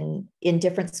mentoring in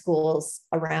different schools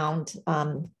around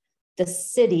the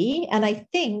city. And I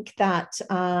think that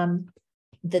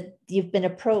that you've been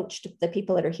approached, the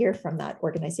people that are here from that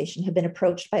organization have been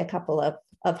approached by a couple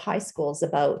of high schools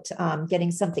about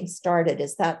getting something started.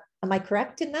 Am I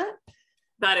correct in that?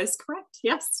 That is correct.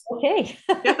 Yes. Okay.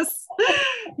 Yes.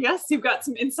 Yes. You've got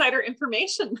some insider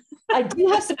information. I do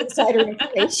have some insider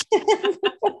information.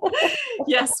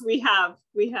 Yes, we have.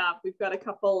 We've got a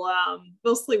couple,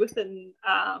 mostly within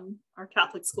our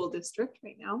Catholic school district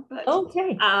right now. But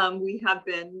okay. We have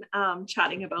been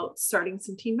chatting about starting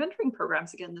some teen mentoring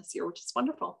programs again this year, which is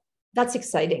wonderful. That's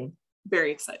exciting.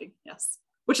 Very exciting. Yes.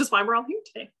 Which is why we're all here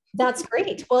today. That's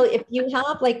great. Well, if you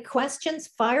have like questions,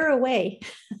 fire away.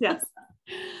 Yes.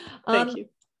 Thank you.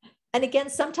 And again,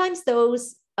 sometimes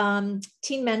those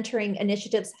teen mentoring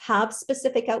initiatives have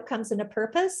specific outcomes and a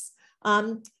purpose.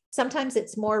 Sometimes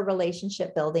it's more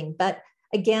relationship building. But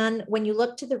again, when you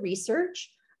look to the research,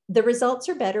 the results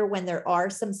are better when there are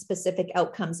some specific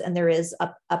outcomes and there is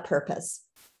a purpose.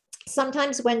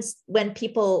 Sometimes when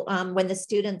people, when the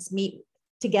students meet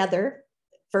together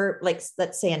for like,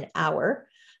 let's say an hour,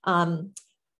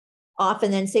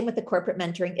 often, and same with the corporate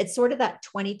mentoring, it's sort of that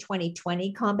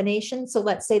 20-20-20 combination. So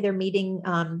let's say they're meeting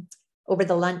over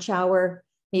the lunch hour,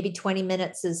 maybe 20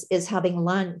 minutes is having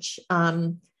lunch,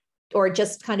 or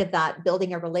just kind of that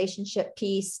building a relationship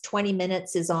piece. 20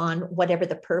 minutes is on whatever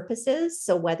the purpose is.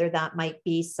 So whether that might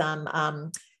be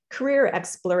some career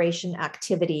exploration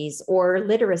activities or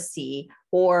literacy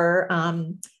or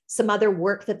some other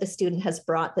work that the student has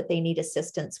brought that they need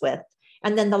assistance with.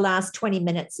 And then the last 20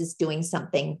 minutes is doing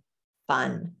something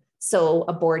fun. So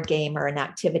a board game or an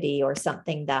activity or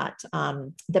something that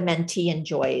the mentee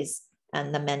enjoys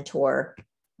and the mentor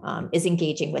is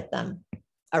engaging with them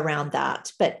around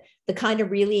that. But the kind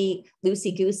of really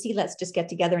loosey-goosey, let's just get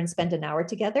together and spend an hour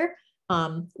together,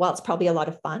 while it's probably a lot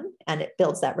of fun and it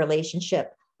builds that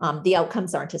relationship, the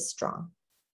outcomes aren't as strong,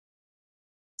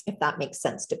 if that makes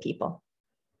sense to people.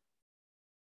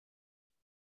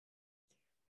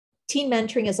 Teen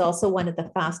mentoring is also one of the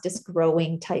fastest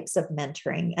growing types of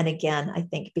mentoring. And again, I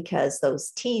think because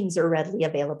those teens are readily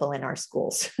available in our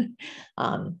schools.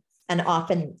 And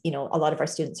often, you know, a lot of our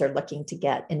students are looking to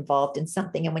get involved in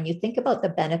something. And when you think about the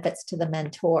benefits to the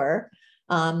mentor,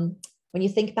 when you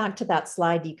think back to that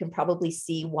slide, you can probably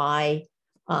see why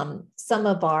some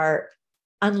of our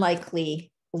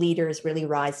unlikely leaders really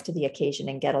rise to the occasion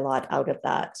and get a lot out of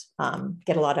that,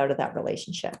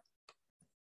 relationship.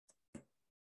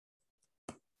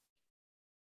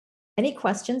 Any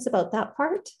questions about that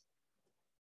part?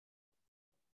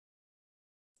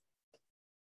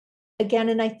 Again,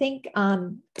 and I think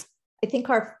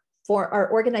our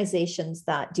organizations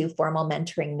that do formal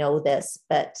mentoring know this,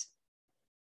 but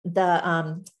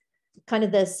the kind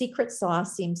of the secret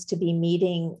sauce seems to be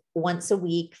meeting once a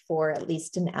week for at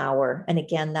least an hour. And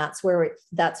again, that's where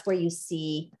you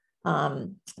see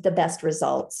the best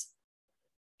results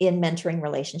in mentoring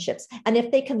relationships. And if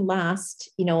they can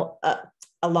last, you know,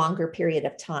 a longer period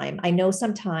of time. I know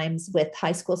sometimes with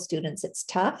high school students, it's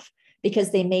tough because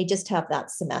they may just have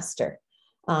that semester.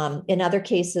 In other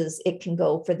cases, it can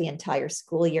go for the entire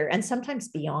school year and sometimes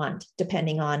beyond,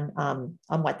 depending on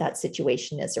what that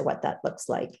situation is or what that looks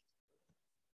like.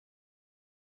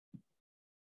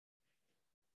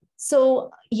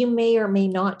 So you may or may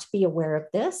not be aware of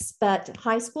this, but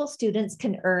high school students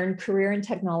can earn career and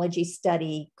technology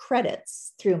study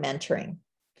credits through mentoring.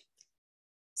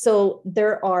 So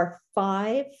there are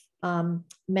 5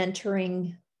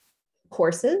 mentoring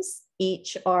courses,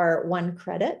 each are 1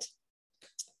 credit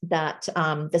that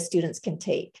the students can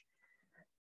take.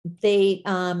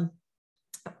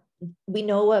 We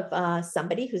know of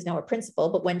somebody who's now a principal,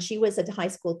 but when she was a high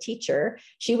school teacher,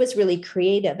 she was really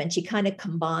creative and she kind of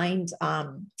combined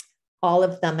all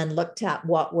of them and looked at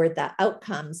what were the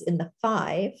outcomes in the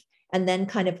 5 and then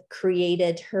kind of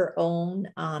created her own,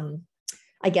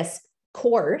 I guess,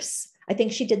 course. I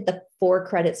think she did the 4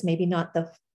 credits, maybe not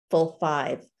the full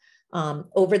 5,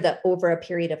 over a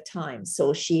period of time.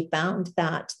 So she found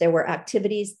that there were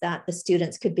activities that the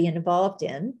students could be involved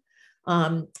in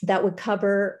that would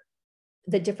cover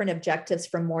the different objectives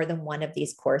from more than one of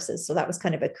these courses. So that was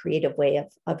kind of a creative way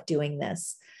of doing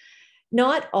this.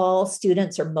 Not all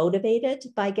students are motivated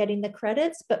by getting the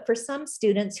credits, but for some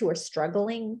students who are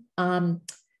struggling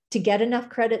to get enough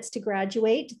credits to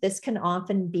graduate, this can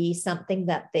often be something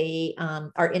that they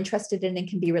are interested in and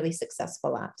can be really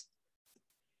successful at.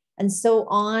 And so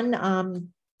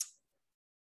on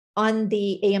on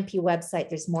the AMP website,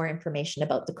 there's more information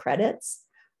about the credits.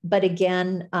 But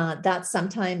again, that's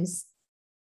sometimes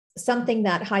something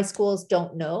that high schools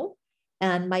don't know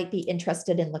and might be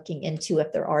interested in looking into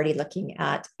if they're already looking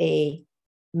at a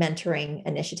mentoring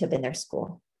initiative in their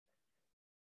school.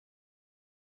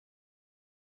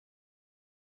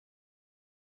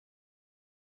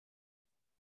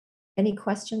 Any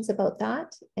questions about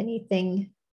that?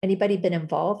 Anybody been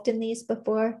involved in these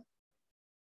before?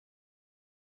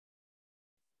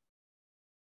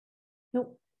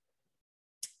 Nope.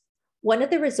 One of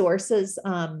the resources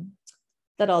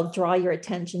that I'll draw your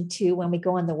attention to when we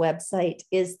go on the website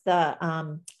is the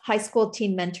High School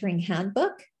Teen Mentoring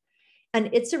Handbook. And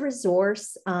it's a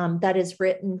resource that is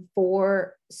written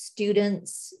for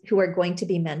students who are going to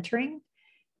be mentoring.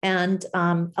 And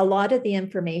a lot of the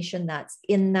information that's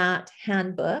in that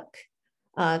handbook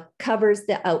covers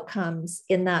the outcomes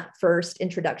in that first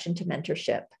Introduction to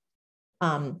Mentorship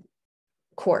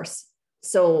course.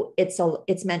 So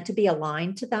it's meant to be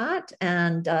aligned to that.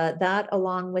 And that,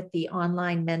 along with the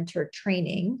online mentor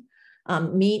training,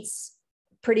 meets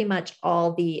pretty much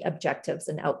all the objectives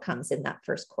and outcomes in that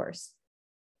first course.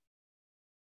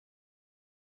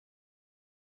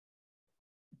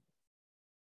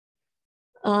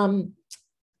 And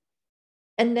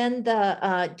then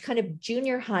the kind of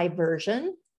junior high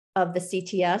version of the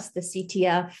CTS, the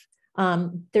CTF,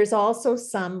 there's also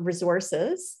some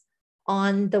resources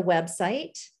on the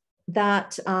website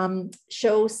that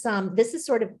show some, this is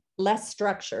sort of less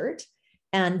structured,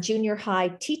 and junior high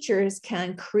teachers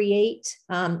can create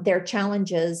their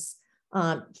challenges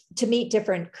to meet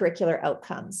different curricular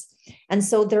outcomes. And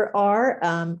so there are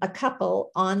a couple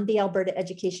on the Alberta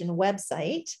Education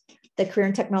website, the Career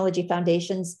and Technology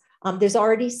Foundations. There's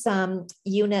already some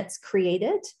units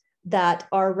created that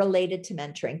are related to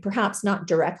mentoring, perhaps not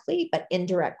directly, but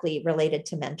indirectly related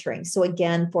to mentoring. So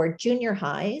again, for junior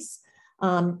highs,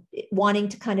 wanting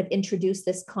to kind of introduce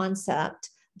this concept,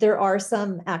 there are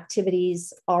some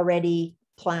activities already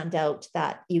planned out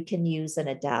that you can use and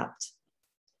adapt.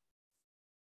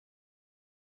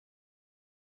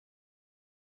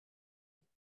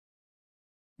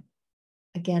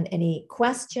 Again, any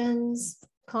questions,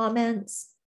 comments?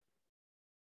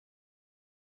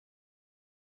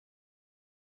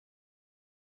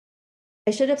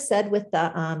 I should have said with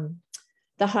the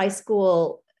high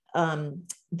school, the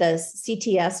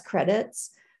CTS credits,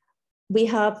 we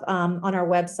have on our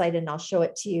website, and I'll show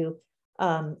it to you,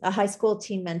 a high school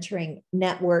teen mentoring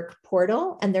network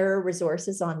portal, and there are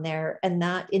resources on there. And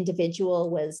that individual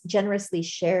was generously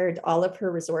shared all of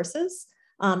her resources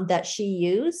that she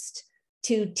used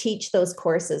to teach those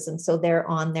courses. And so they're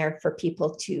on there for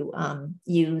people to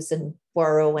use and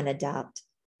borrow and adapt.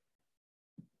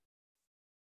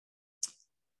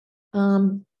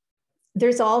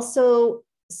 There's also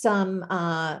some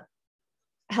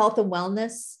health and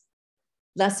wellness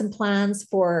lesson plans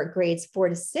for grades 4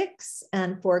 to 6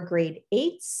 and for grade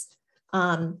 8s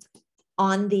on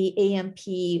the AMP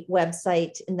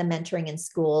website in the Mentoring in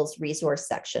Schools resource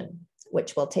section,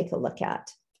 which we'll take a look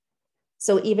at.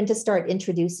 So even to start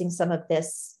introducing some of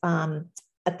this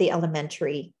at the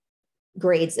elementary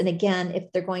grades. And again,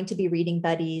 if they're going to be reading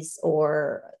buddies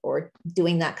or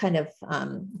doing that kind of,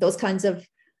 those kinds of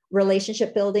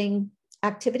relationship building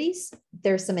activities,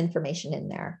 there's some information in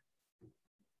there.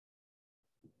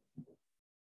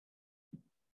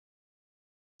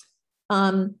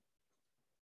 And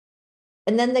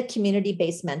then the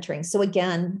community-based mentoring. So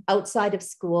again, outside of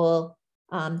school,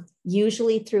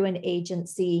 usually through an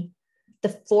agency,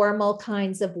 the formal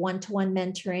kinds of one-to-one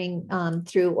mentoring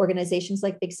through organizations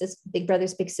like Big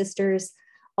Brothers Big Sisters.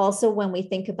 Also, when we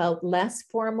think about less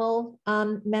formal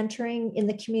mentoring in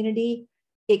the community,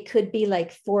 it could be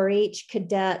like 4-H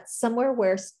cadets, somewhere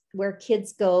where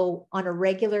kids go on a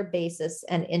regular basis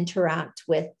and interact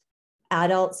with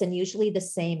adults, and usually the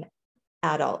same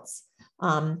adults.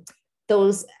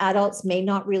 Those adults may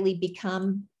not really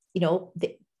become,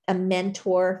 a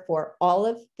mentor for all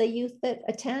of the youth that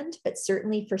attend, but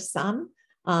certainly for some,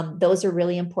 those are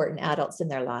really important adults in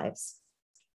their lives.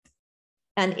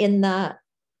 And in the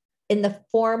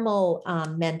formal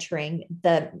mentoring,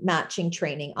 the matching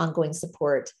training, ongoing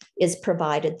support is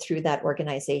provided through that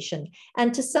organization.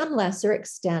 And to some lesser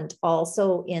extent,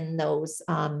 also in those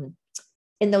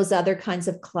other kinds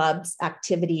of clubs,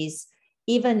 activities,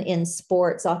 even in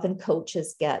sports, often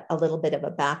coaches get a little bit of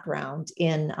a background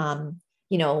in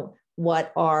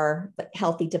what are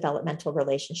healthy developmental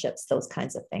relationships, those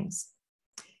kinds of things.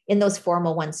 In those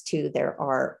formal ones too, there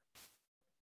are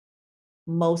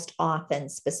most often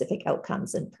specific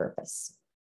outcomes and purpose.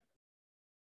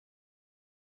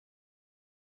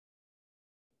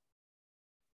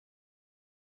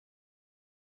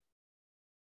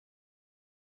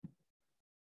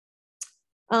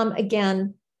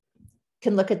 Again,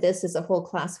 can look at this as a whole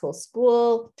class, whole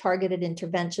school, targeted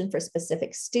intervention for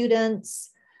specific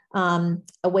students, a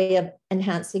way of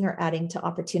enhancing or adding to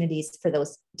opportunities for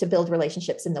those to build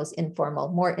relationships in those informal,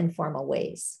 more informal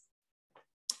ways.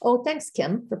 Oh, thanks,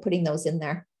 Kim, for putting those in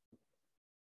there.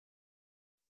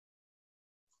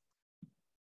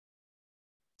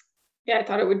 Yeah, I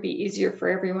thought it would be easier for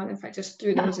everyone if I just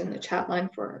threw those in the chat line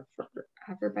for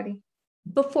everybody.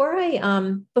 Before we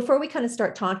kind of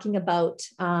start talking about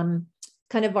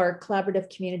kind of our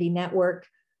collaborative community network,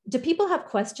 do people have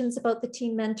questions about the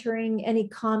team mentoring? Any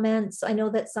comments? I know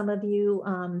that some of you,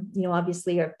 you know,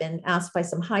 obviously have been asked by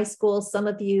some high schools. Some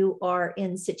of you are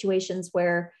in situations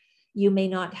where you may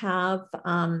not have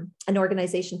an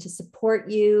organization to support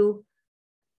you.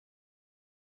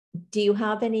 Do you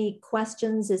have any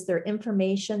questions? Is there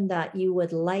information that you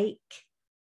would like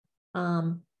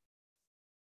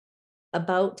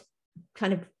about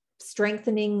kind of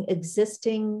strengthening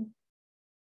existing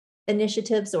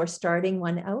initiatives or starting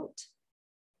one out?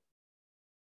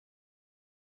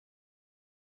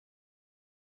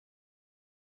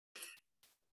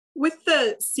 With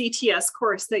the CTS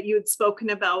course that you had spoken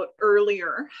about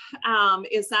earlier,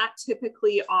 is that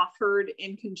typically offered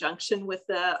in conjunction with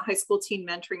the high school teen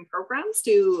mentoring programs?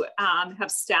 Do have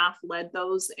staff led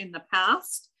those in the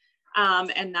past,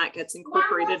 and that gets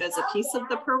incorporated as a piece of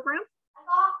the program?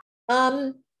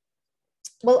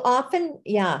 Well, often,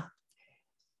 yeah.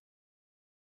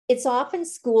 It's often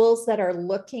schools that are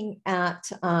looking at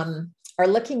some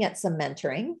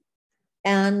mentoring.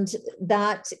 And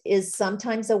that is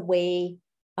sometimes a way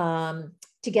to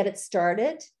get it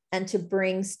started and to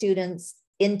bring students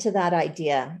into that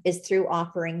idea is through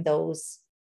offering those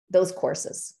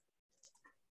courses.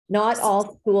 Not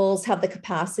all schools have the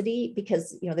capacity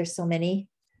because, you know, there's so many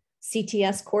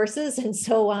CTS courses. And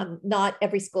so not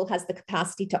every school has the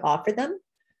capacity to offer them.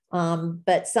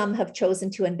 But some have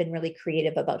chosen to and been really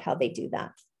creative about how they do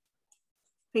that.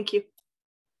 Thank you.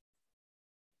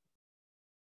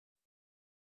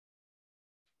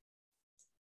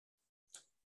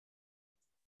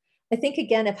 I think,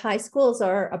 again, if high schools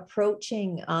are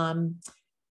approaching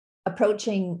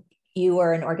you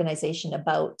or an organization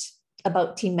about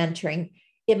team mentoring,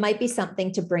 it might be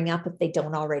something to bring up if they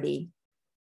don't already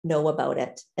know about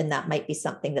it. And that might be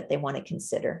something that they want to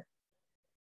consider.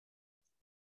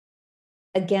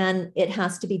 Again, it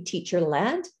has to be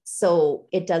teacher-led, so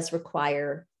it does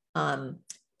require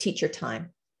teacher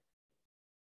time.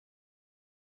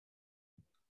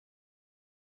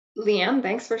 Leanne,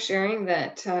 thanks for sharing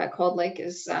that Cold Lake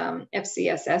is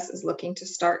FCSS is looking to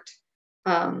start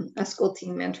a school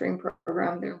team mentoring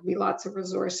program. There will be lots of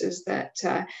resources that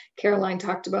Caroline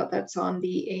talked about that's on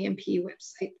the AMP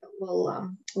website that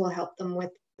will help them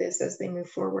with this as they move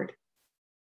forward.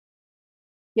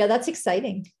 Yeah, that's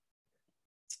exciting.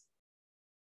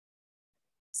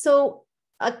 So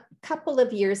a couple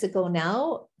of years ago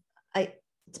now,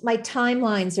 my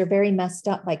timelines are very messed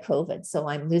up by COVID, so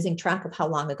I'm losing track of how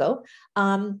long ago.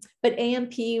 But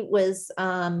AMP was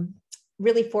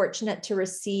really fortunate to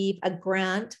receive a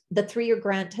grant. The 3-year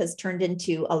grant has turned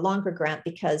into a longer grant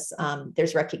because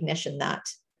there's recognition that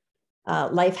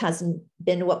life hasn't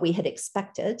been what we had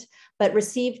expected, but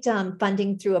received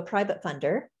funding through a private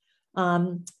funder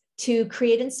to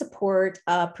create and support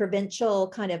a provincial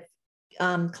kind of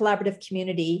collaborative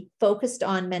community focused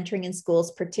on mentoring in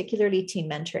schools, particularly teen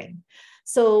mentoring.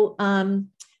 So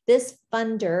this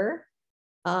funder,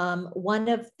 one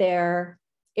of their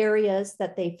areas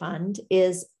that they fund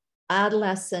is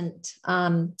adolescent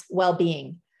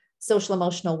well-being, social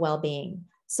emotional well-being.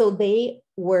 So they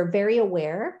were very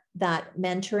aware that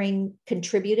mentoring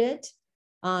contributed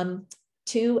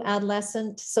to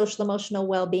adolescent social emotional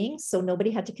well-being. So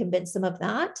nobody had to convince them of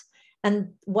that. And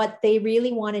what they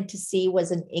really wanted to see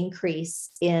was an increase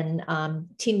in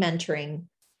teen mentoring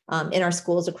in our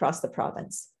schools across the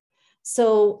province.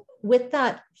 So with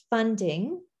that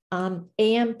funding,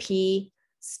 AMP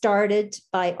started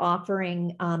by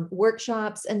offering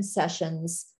workshops and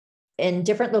sessions in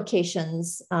different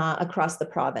locations across the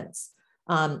province.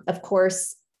 Of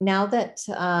course, now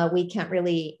that we can't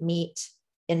really meet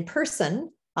in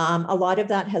person, a lot of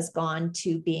that has gone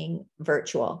to being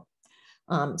virtual.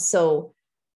 So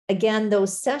again,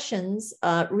 those sessions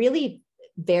really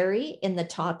vary in the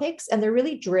topics, and they're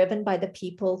really driven by the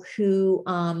people who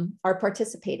are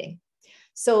participating.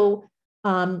 So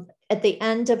at the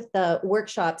end of the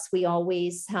workshops, we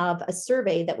always have a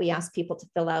survey that we ask people to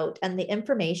fill out, and the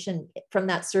information from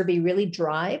that survey really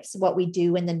drives what we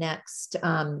do in the next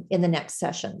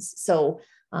sessions. So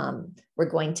we're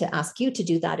going to ask you to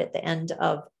do that at the end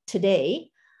of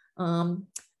today.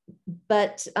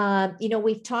 But, you know,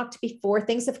 we've talked before,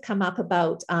 things have come up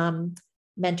about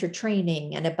mentor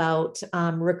training and about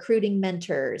recruiting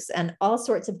mentors and all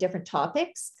sorts of different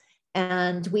topics.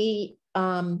 And we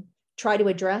try to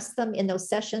address them in those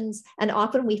sessions. And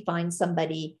often we find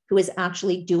somebody who is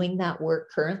actually doing that work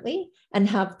currently and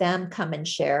have them come and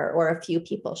share, or a few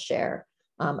people share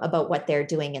about what they're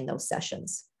doing in those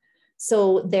sessions.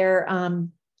 So they're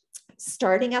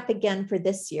starting up again for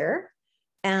this year.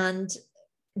 And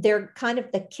they're kind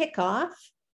of the kickoff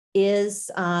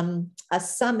is a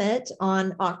summit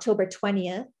on October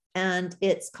 20th, and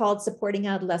it's called Supporting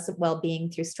Adolescent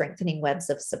Wellbeing Through Strengthening Webs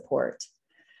of Support.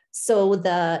 So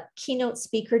the keynote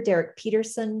speaker, Derek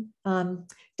Peterson,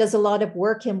 does a lot of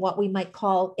work in what we might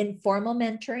call informal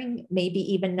mentoring, maybe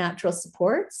even natural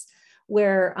supports,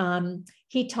 where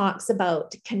he talks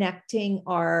about connecting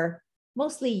our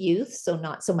mostly youth, so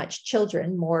not so much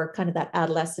children, more kind of that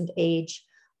adolescent age,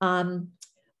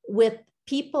 with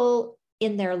people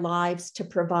in their lives to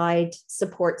provide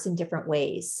supports in different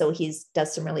ways. So he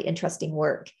does some really interesting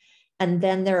work. And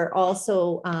then there are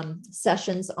also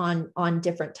sessions on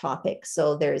different topics.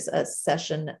 So there's a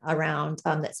session around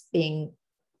that's being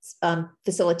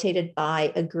facilitated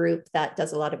by a group that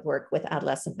does a lot of work with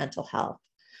adolescent mental health.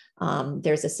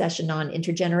 There's a session on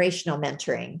intergenerational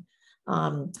mentoring.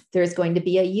 There's going to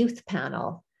be a youth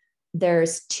panel.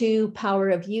 There's 2 Power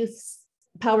of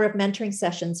Mentoring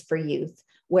sessions for youth,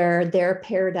 where they're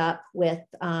paired up with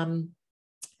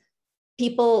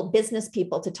business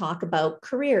people to talk about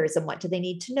careers and what do they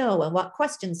need to know and what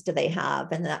questions do they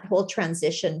have, and that whole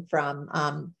transition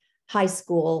from high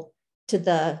school to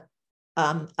the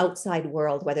outside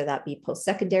world, whether that be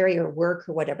post-secondary or work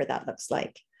or whatever that looks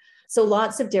like. So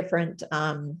lots of different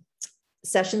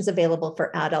sessions available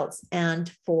for adults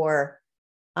and for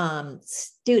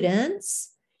students.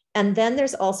 And then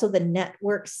there's also the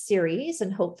network series,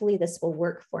 and hopefully this will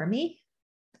work for me.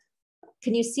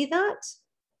 Can you see that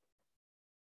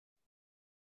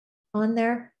on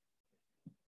there?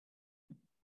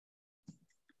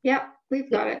 Yeah,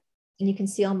 we've got it. And you can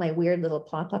see all my weird little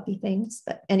pop-up-y things.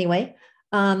 But anyway,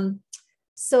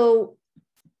 so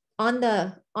on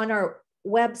our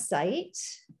website,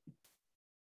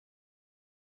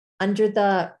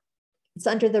 it's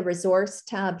under the resource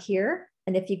tab here.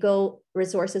 And if you go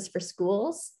resources for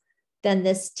schools, then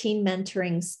this Teen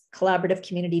Mentoring Collaborative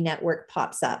Community Network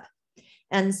pops up.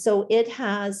 And so it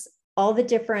has all the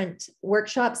different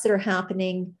workshops that are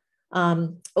happening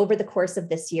over the course of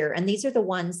this year. And these are the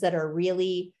ones that are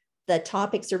really, the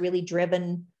topics are really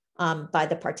driven by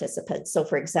the participants. So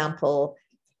for example,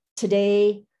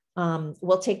 today,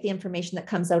 we'll take the information that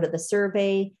comes out of the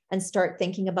survey and start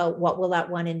thinking about what will that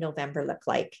one in November look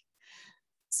like.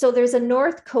 So there's a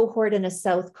North cohort and a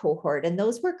South cohort, and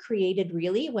those were created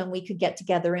really when we could get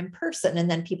together in person and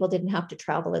then people didn't have to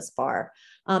travel as far.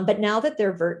 But now that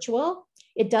they're virtual,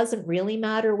 it doesn't really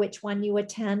matter which one you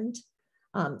attend.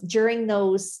 During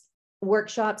those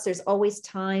workshops, there's always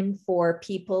time for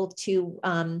people to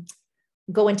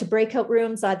go into breakout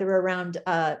rooms, either around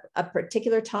a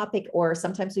particular topic, or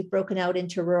sometimes we've broken out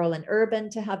into rural and urban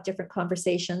to have different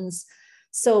conversations.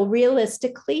 So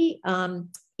realistically,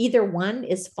 either one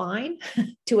is fine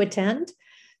to attend.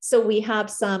 So we have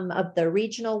some of the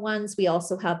regional ones. We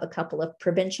also have a couple of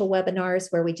provincial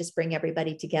webinars where we just bring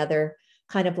everybody together,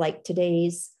 kind of like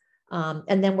today's.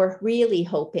 And then we're really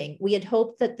hoping, we had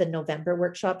hoped that the November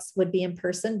workshops would be in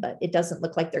person, but it doesn't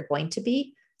look like they're going to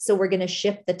be. So we're going to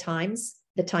shift the times.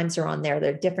 The times are on there.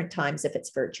 They're different times if it's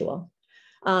virtual.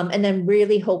 And then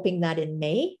really hoping that in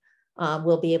May,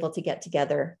 we'll be able to get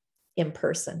together in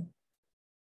person.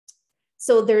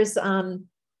 So there's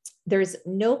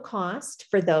no cost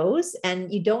for those,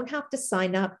 and you don't have to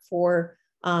sign up for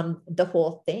the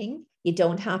whole thing. You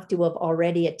don't have to have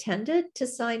already attended to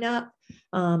sign up.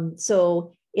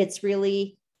 So it's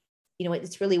really,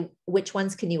 it's really which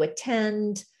ones can you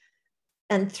attend?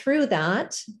 And through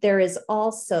that, there is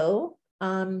also,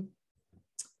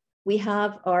 we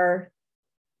have our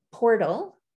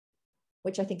portal,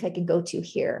 which I think I can go to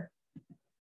here.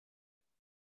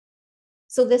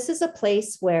 So this is a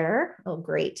place where, oh,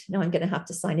 great. Now I'm going to have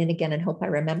to sign in again and hope I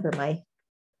remember my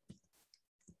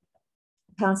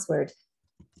password.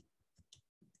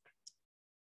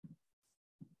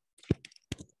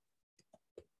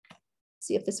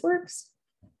 See if this works.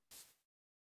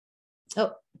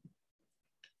 Oh,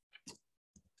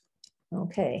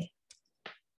 okay.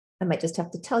 I might just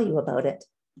have to tell you about it.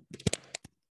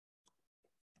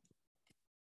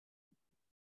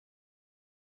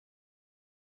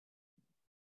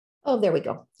 Oh, there we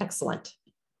go. Excellent.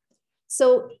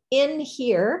 So in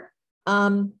here,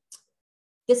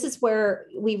 this is where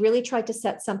we really tried to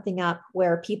set something up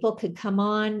where people could come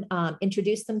on,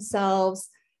 introduce themselves,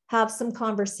 have some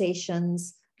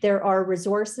conversations. There are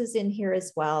resources in here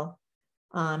as well.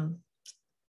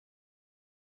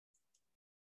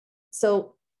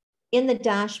 So in the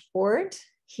dashboard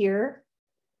here,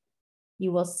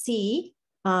 you will see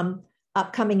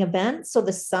upcoming events. So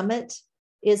the summit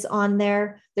is on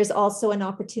there. There's also an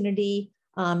opportunity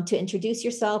to introduce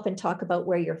yourself and talk about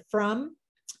where you're from.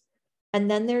 And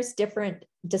then there's different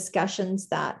discussions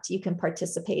that you can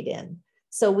participate in.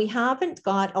 So we haven't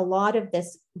got a lot of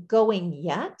this going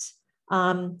yet,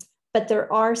 but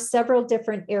there are several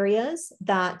different areas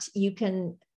that you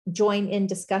can join in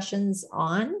discussions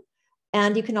on,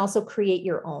 and you can also create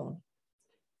your own.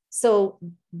 So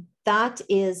that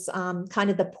is kind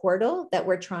of the portal that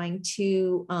we're trying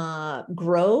to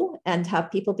grow and have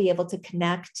people be able to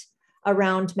connect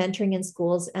around mentoring in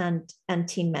schools and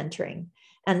team mentoring.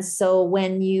 And so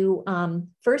when you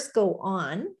first go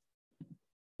on,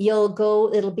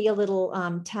 it'll be a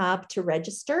little tab to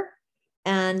register,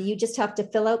 and you just have to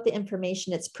fill out the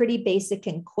information. It's pretty basic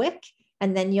and quick,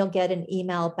 and then you'll get an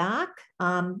email back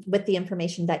with the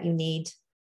information that you need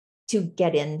to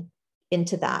get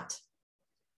into that.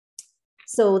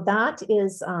 So that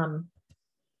is,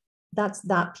 that's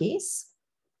that piece.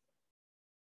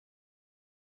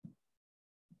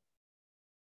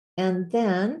 And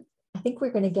then I think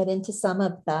we're going to get into some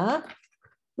of the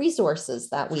resources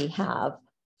that we have.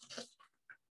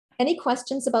 Any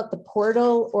questions about the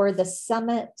portal or the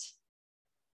summit?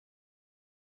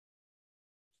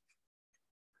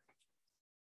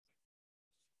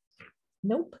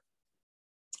 Nope.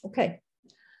 Okay.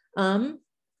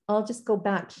 I'll just go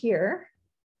back here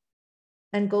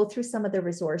and go through some of the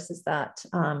resources that,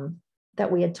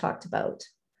 that we had talked about.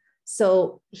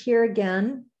 So here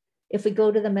again, if we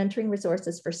go to the mentoring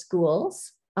resources for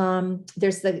schools,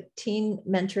 there's the Teen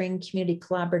Mentoring Community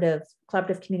Collaborative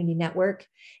Community Network.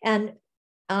 And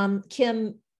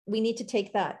Kim, we need to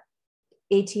take that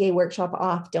ATA workshop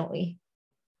off, don't we?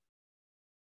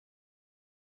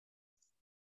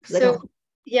 So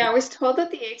yeah, I was told that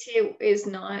the ATA is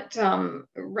not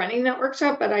running that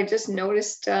workshop, but I just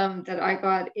noticed that I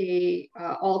got a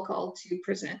all call to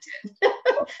present it.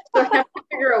 So I have to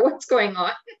figure out what's going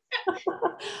on.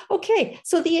 Okay,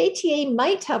 so the ATA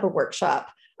might have a workshop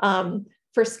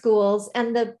for schools.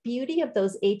 And the beauty of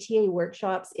those ATA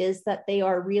workshops is that they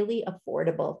are really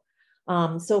affordable.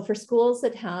 So for schools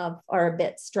that are a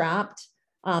bit strapped,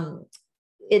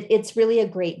 it's really a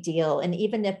great deal. And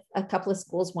even if a couple of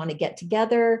schools want to get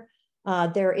together,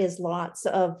 there is lots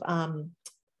of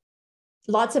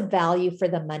value for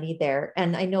the money there.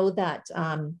 And I know that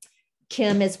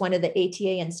Kim is one of the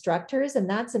ATA instructors, and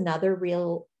that's another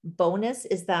real bonus,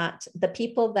 is that the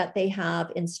people that they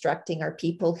have instructing are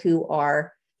people who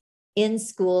are in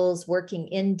schools, working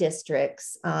in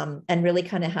districts, and really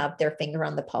kind of have their finger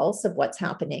on the pulse of what's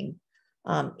happening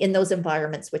in those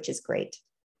environments, which is great.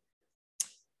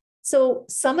 So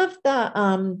some of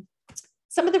the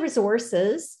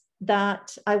resources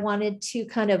that I wanted to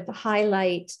kind of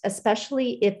highlight,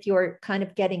 especially if you're kind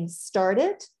of getting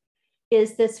started,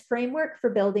 is this framework for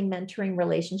building mentoring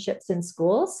relationships in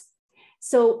schools.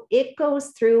 So it goes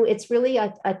through, it's really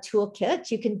a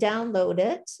toolkit. You can download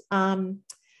it.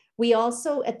 We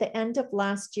also, at the end of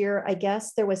last year, I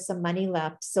guess there was some money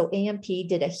left. So AMP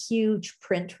did a huge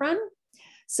print run.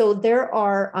 So there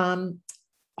are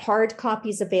hard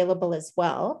copies available as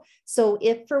well. So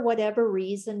if for whatever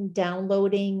reason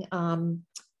downloading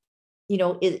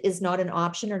is not an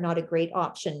option or not a great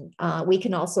option, we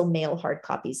can also mail hard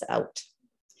copies out.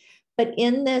 But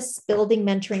in this building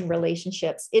mentoring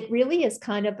relationships, it really is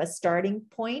kind of a starting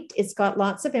point. It's got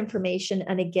lots of information.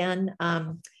 And again,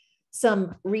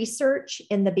 some research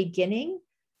in the beginning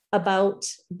about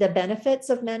the benefits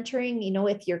of mentoring.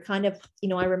 If you're kind of,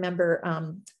 I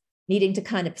remember needing to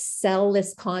kind of sell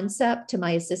this concept to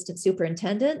my assistant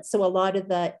superintendent. So a lot of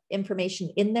the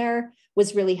information in there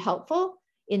was really helpful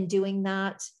in doing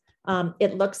that.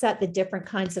 It looks at the different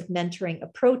kinds of mentoring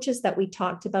approaches that we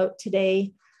talked about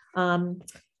today. And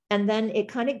then it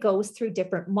kind of goes through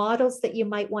different models that you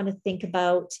might want to think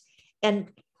about. And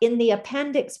in the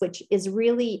appendix, which is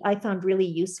really, I found really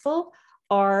useful,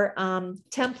 are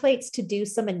templates to do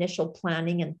some initial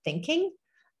planning and thinking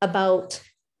about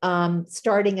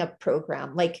starting a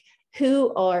program, like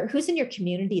who's in your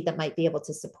community that might be able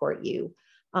to support you.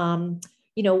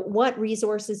 What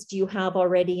resources do you have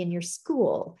already in your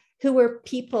school? Who are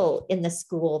people in the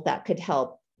school that could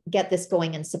help get this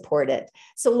going and support it?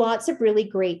 So lots of really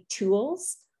great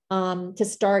tools to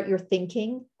start your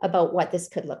thinking about what this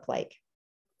could look like.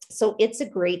 So it's a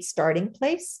great starting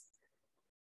place.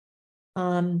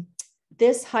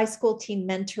 This high school teen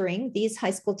mentoring, these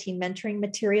high school teen mentoring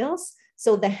materials.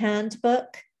 So the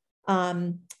handbook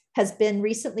has been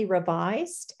recently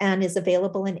revised and is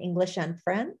available in English and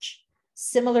French,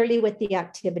 similarly with the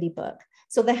activity book.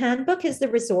 So the handbook is the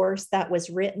resource that was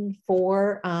written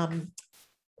for,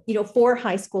 for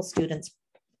high school students.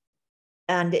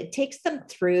 And it takes them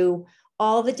through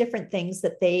all the different things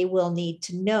that they will need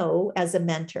to know as a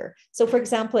mentor. So for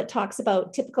example, it talks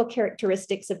about typical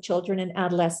characteristics of children and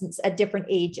adolescents at different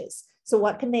ages. So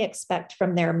what can they expect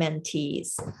from their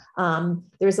mentees?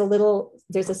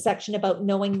 There's a section about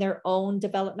knowing their own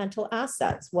developmental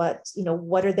assets. What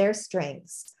are their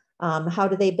strengths? How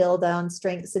do they build on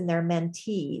strengths in their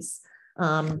mentees?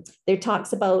 There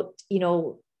talks about,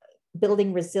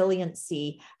 building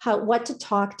resiliency, what to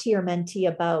talk to your mentee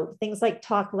about, things like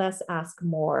talk less, ask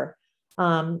more,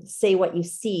 say what you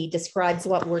see, describes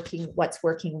what's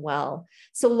working well.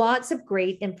 So lots of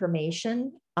great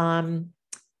information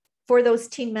for those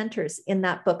teen mentors in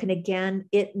that book. And again,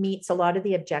 it meets a lot of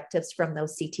the objectives from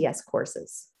those CTS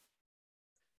courses.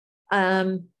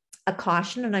 A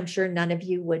caution, and I'm sure none of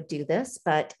you would do this,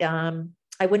 but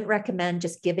I wouldn't recommend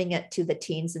just giving it to the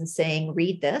teens and saying,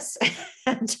 read this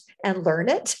and learn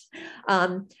it.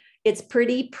 It's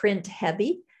pretty print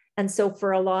heavy. And so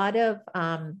for a lot of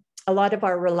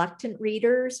our reluctant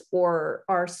readers or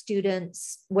our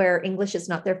students where English is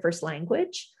not their first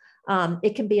language,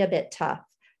 it can be a bit tough.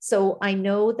 So I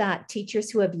know that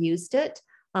teachers who have used it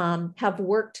have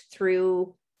worked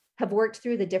through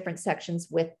the different sections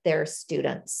with their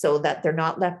students so that they're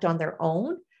not left on their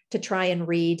own to try and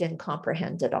read and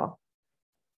comprehend it all.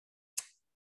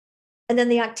 And then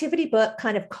the activity book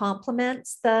kind of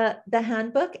complements the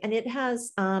handbook, and it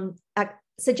has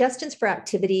suggestions for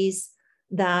activities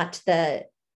that the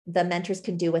mentors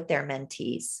can do with their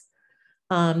mentees.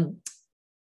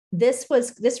 This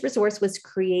resource was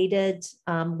created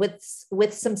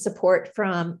with some support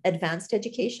from Advanced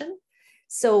Education.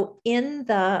 So in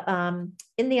the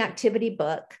activity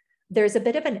book, there's a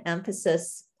bit of an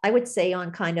emphasis, I would say,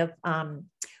 on kind of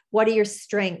what are your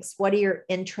strengths, what are your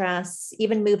interests,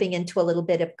 even moving into a little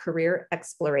bit of career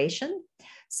exploration.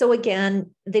 So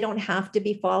again, they don't have to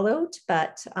be followed,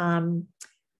 but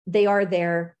they are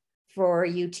there for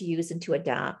you to use and to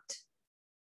adapt.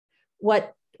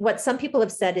 What some people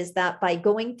have said is that by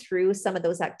going through some of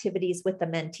those activities with the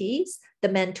mentees, the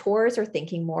mentors are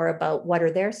thinking more about what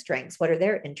are their strengths, what are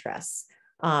their interests,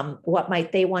 what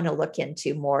might they want to look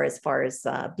into more as far as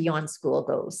beyond school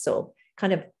goes. So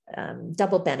kind of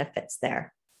double benefits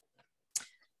there.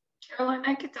 Caroline,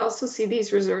 I could also see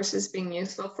these resources being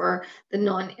useful for the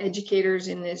non-educators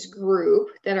in this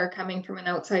group that are coming from an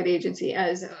outside agency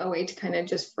as a way to kind of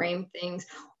just frame things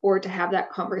or to have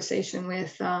that conversation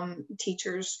with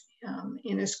teachers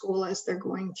in a school as they're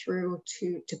going through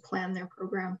to plan their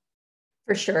program.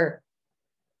 For sure.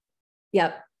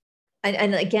 Yep.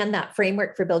 And again, that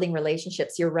framework for building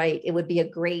relationships, you're right. It would be a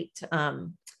great,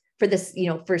 for this,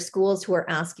 for schools who are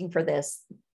asking for this,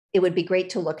 it would be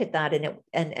great to look at that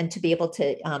and to be able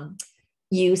to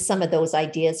use some of those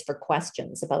ideas for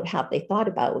questions about how they thought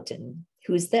about and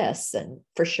who's this, and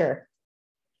for sure.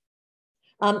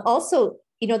 Also,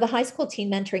 the high school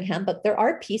teen mentoring handbook, there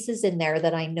are pieces in there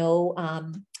that I know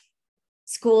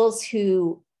schools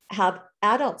who have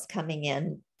adults coming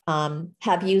in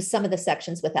have used some of the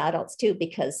sections with adults too,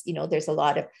 because, there's a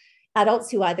lot of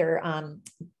adults who either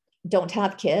don't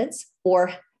have kids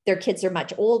or their kids are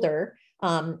much older.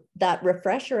 That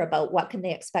refresher about what can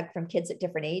they expect from kids at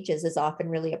different ages is often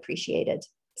really appreciated.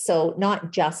 So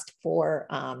not just for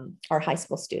our high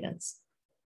school students.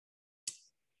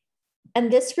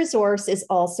 And this resource is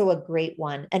also a great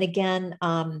one. And again,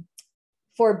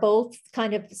 for both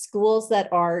kind of schools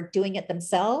that are doing it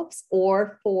themselves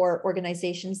or for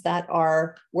organizations that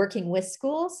are working with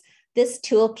schools, this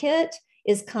toolkit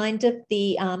is kind of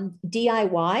the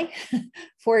DIY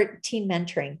for teen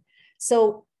mentoring.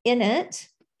 So in it,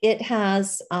 it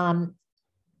has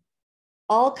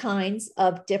all kinds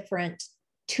of different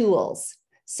tools.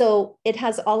 So it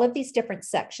has all of these different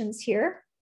sections here,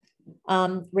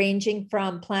 ranging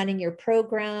from planning your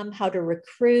program, how to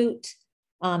recruit,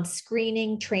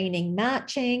 screening, training,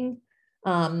 matching,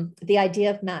 the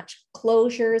idea of match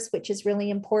closures, which is really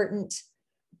important.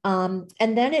 And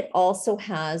then it also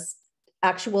has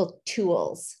actual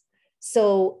tools.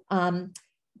 So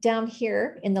down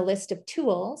here in the list of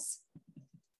tools,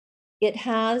 it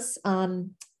has a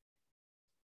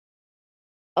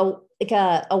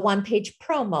one-page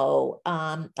promo,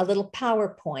 a little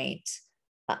PowerPoint,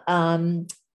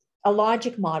 a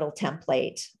logic model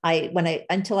template.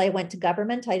 Until I went to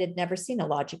government, I had never seen a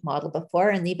logic model before.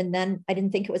 And even then I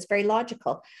didn't think it was very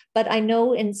logical, but I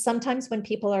know sometimes when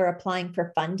people are applying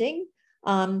for funding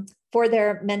for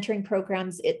their mentoring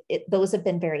programs, those have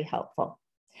been very helpful.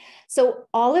 So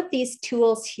all of these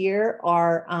tools here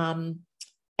are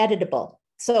editable.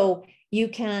 So you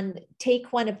can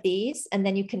take one of these and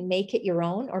then you can make it your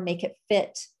own or make it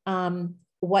fit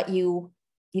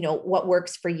what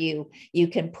works for you. You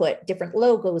can put different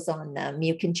logos on them.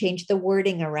 You can change the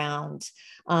wording around.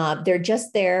 They're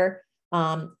just there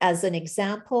as an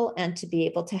example and to be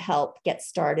able to help get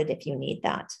started if you need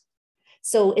that.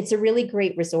 So it's a really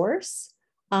great resource.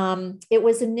 It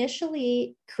was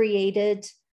initially created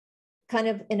kind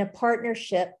of in a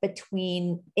partnership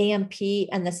between AMP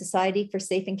and the Society for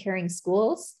Safe and Caring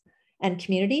Schools and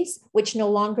Communities, which no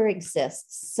longer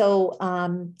exists. So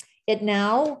it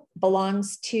now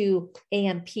belongs to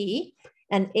AMP,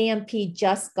 and AMP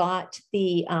just got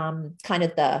the kind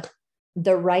of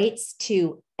the rights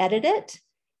to edit it.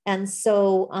 And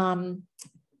so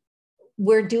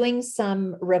we're doing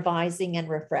some revising and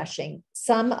refreshing.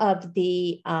 Some of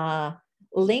the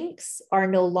links are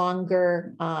no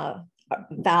longer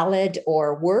valid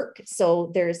or work.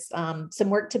 So there's some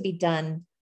work to be done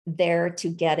there to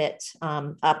get it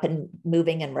up and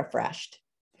moving and refreshed.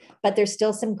 But there's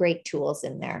still some great tools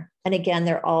in there. And again,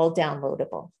 they're all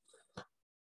downloadable.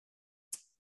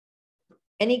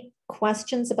 Any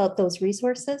questions about those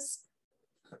resources?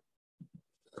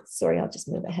 Sorry, I'll just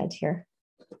move ahead here.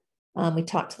 We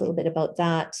talked a little bit about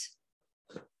that.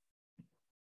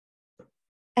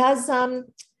 As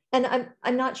and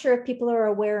I'm not sure if people are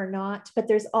aware or not, but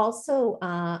there's also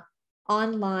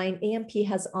online, AMP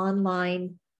has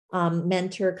online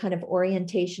mentor kind of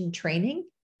orientation training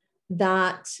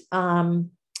that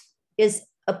is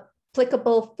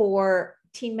applicable for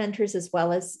teen mentors as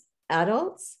well as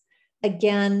adults.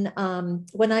 Again,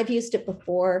 when I've used it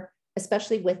before,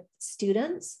 especially with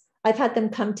students, I've had them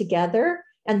come together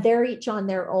and they're each on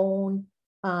their own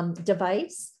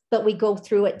device, but we go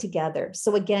through it together.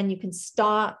 So again, you can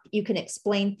stop, you can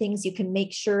explain things, you can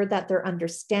make sure that they're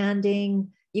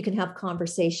understanding, you can have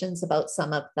conversations about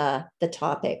some of the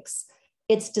topics.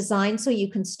 It's designed so you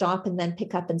can stop and then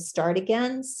pick up and start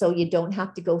again, so you don't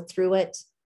have to go through it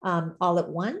all at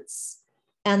once.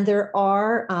 And there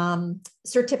are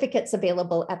certificates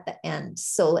available at the end.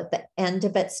 So at the end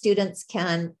of it, students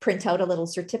can print out a little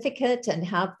certificate and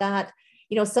have that.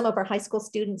 You know, some of our high school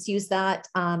students use that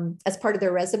as part of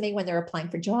their resume when they're applying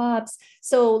for jobs.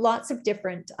 So lots of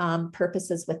different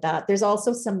purposes with that. There's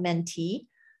also some mentee,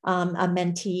 a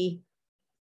mentee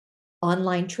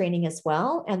online training as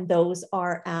well. And those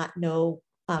are at no,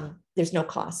 there's no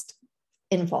cost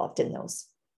involved in those.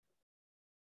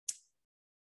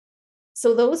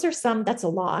 So those are some, that's a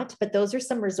lot, but those are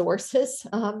some resources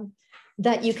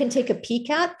that you can take a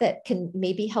peek at that can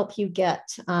maybe help you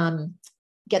get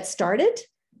started.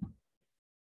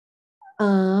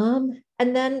 And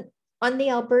then on the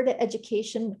Alberta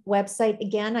Education website,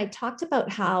 again, I talked about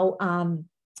how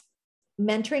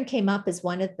mentoring came up as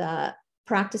one of the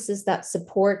practices that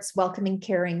supports welcoming,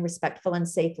 caring, respectful, and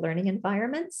safe learning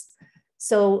environments.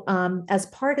 So as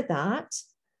part of that,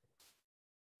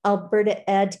 Alberta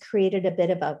Ed created a bit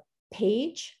of a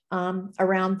page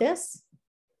around this.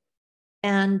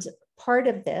 And part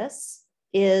of this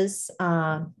is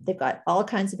they've got all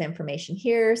kinds of information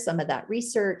here, some of that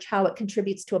research, how it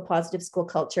contributes to a positive school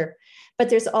culture.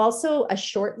 But there's also a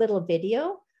short little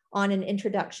video on an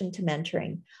introduction to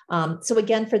mentoring. So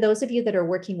again, for those of you that are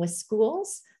working with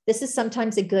schools, this is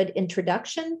sometimes a good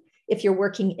introduction. If you're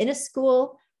working in a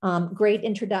school, great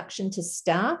introduction to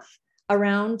staff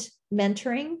around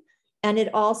mentoring. And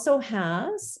it also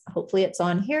has, hopefully it's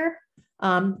on here,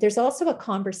 there's also a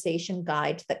conversation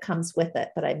guide that comes with it,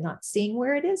 but I'm not seeing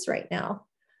where it is right now.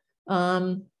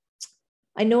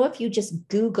 I know if you just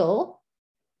Google,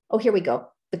 oh, here we go,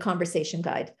 the conversation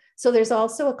guide. So there's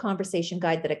also a conversation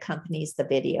guide that accompanies the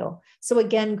video. So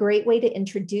again, great way to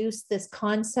introduce this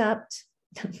concept.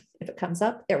 If it comes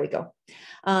up, there we go.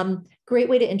 Great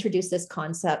way to introduce this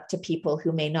concept to people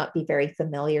who may not be very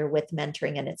familiar with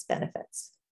mentoring and its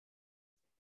benefits.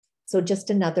 So just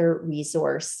another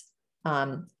resource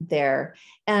there.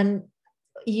 And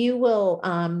you will,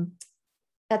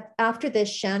 after this,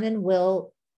 Shannon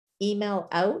will email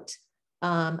out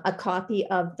a copy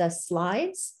of the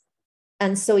slides.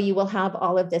 And so you will have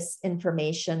all of this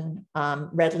information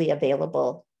readily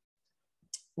available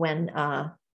when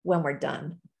we're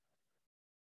done.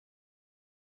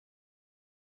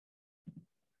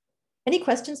 Any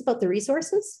questions about the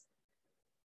resources?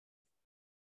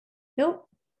 Nope.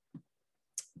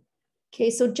 Okay,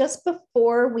 so just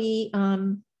before we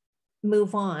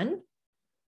move on,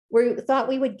 we thought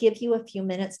we would give you a few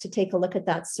minutes to take a look at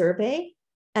that survey.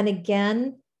 And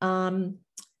again,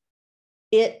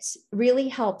 it really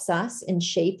helps us in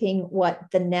shaping what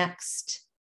the next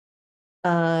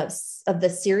of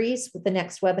the series, the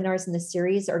next webinars in the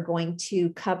series are going to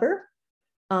cover.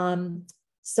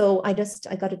 So I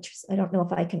don't know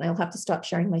if I can, I'll have to stop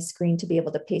sharing my screen to be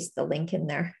able to paste the link in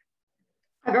there.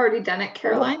 I've already done it,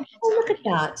 Caroline. Oh, look at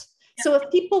that. Yeah. So if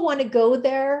people want to go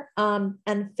there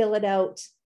and fill it out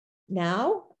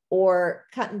now, or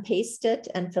cut and paste it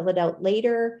and fill it out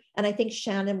later. And I think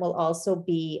Shannon will also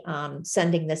be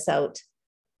sending this out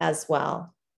as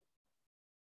well.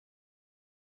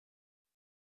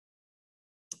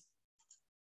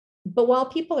 But while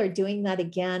people are doing that,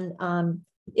 again,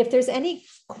 if there's any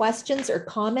questions or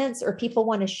comments, or people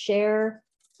want to share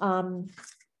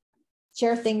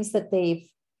things that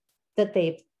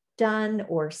they've done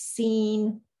or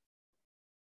seen,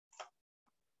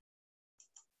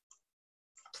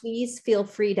 please feel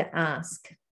free to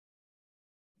ask.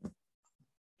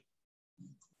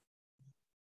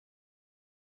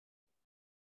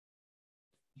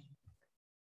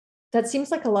 That seems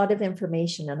like a lot of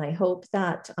information, and I hope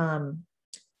that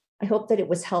it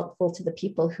was helpful to the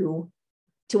people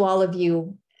to all of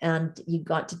you, and you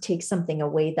got to take something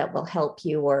away that will help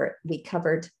you, or we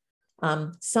covered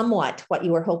somewhat what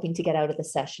you were hoping to get out of the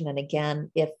session. And again,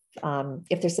 if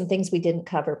there's some things we didn't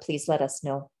cover, please let us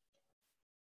know.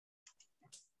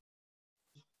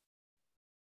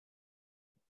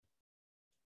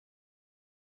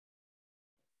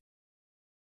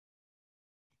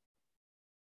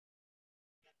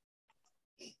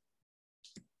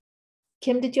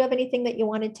 Kim, did you have anything that you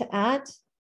wanted to add?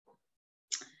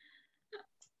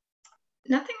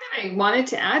 Nothing that I wanted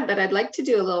to add, but I'd like to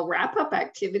do a little wrap-up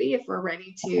activity if we're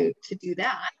ready to do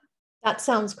that. That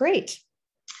sounds great.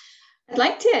 I'd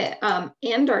like to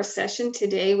end our session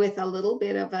today with a little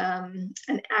bit of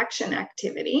an action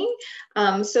activity.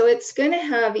 So it's going to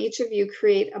have each of you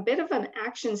create a bit of an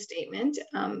action statement.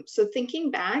 So thinking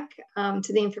back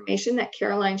to the information that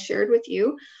Caroline shared with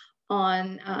you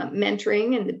on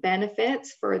mentoring and the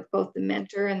benefits for both the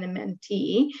mentor and the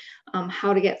mentee,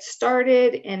 how to get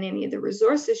started, and any of the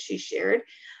resources she shared.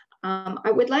 I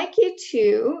would like you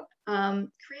to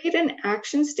create an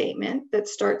action statement that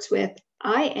starts with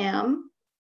I am,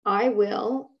 I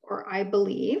will, or I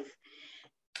believe.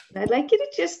 And I'd like you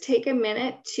to just take a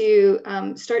minute to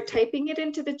start typing it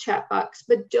into the chat box,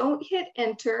 but don't hit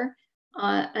enter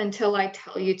until I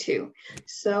tell you to.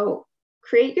 So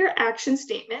create your action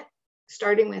statement,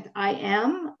 starting with I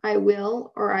am, I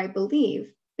will, or I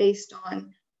believe, based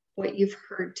on what you've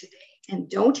heard today. And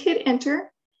don't hit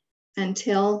enter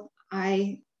until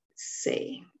I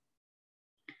say.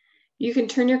 You can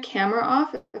turn your camera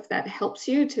off if that helps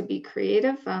you to be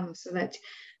creative, so that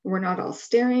we're not all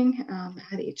staring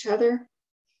at each other.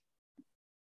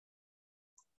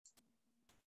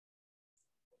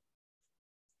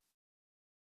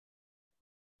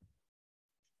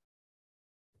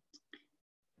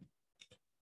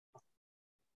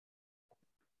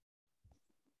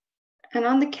 And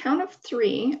on the count of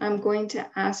 3, I'm going to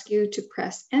ask you to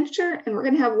press enter, and we're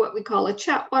going to have what we call a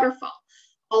chat waterfall.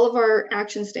 All of our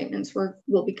action statements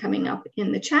will be coming up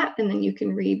in the chat, and then you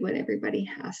can read what everybody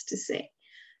has to say.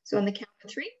 So on the count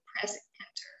of 3, press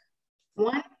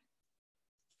enter. 1,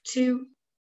 2,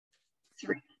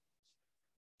 3.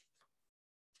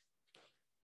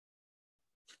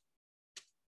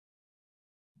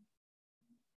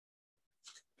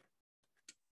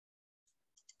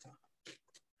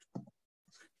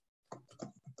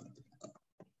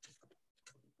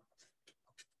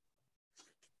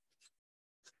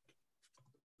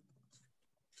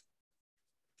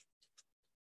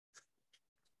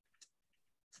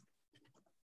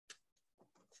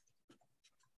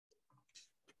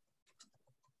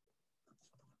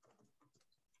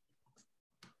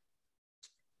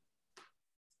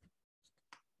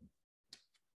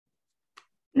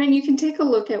 And then you can take a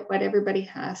look at what everybody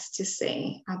has to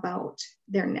say about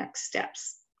their next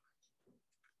steps.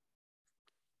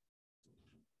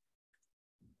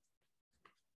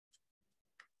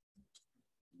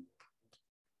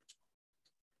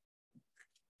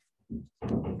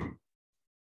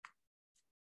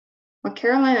 Well,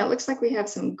 Caroline, it looks like we have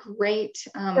some great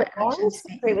action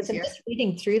statements here. I'm just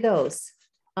reading through those.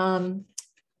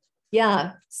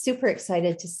 Yeah, super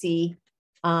excited to see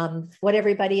what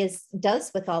everybody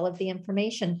does with all of the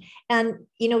information. And,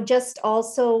 you know, just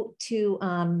also to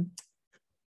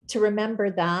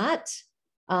remember that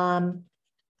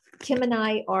Kim and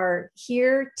I are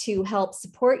here to help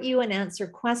support you and answer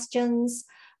questions.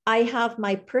 I have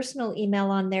my personal email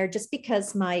on there just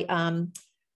because my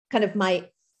kind of my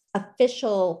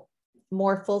official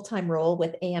more full-time role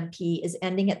with AMP is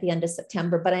ending at the end of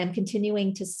September, but I am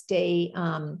continuing to stay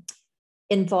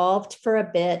involved for a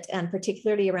bit, and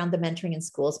particularly around the mentoring in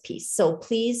schools piece. So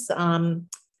please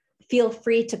feel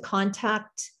free to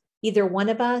contact either one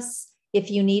of us if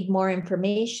you need more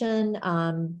information,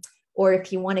 or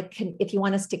if you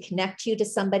want us to connect you to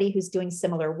somebody who's doing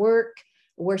similar work.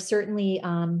 We're certainly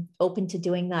open to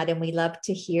doing that, and we love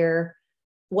to hear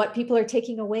what people are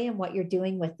taking away and what you're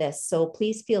doing with this. So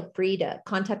please feel free to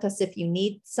contact us if you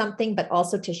need something, but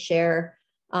also to share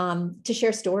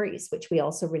stories, which we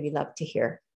also really love to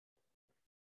hear.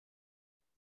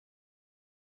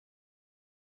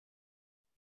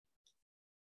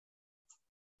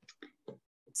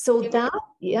 So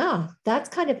that's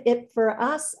kind of it for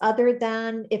us, other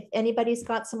than if anybody's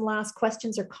got some last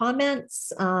questions or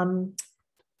comments.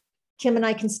 Kim and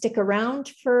I can stick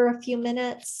around for a few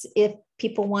minutes if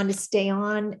people want to stay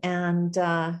on and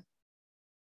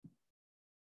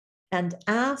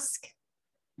ask.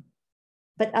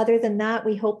 But other than that,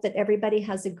 we hope that everybody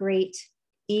has a great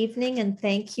evening, and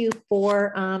thank you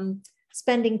for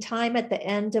spending time at the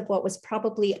end of what was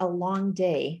probably a long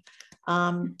day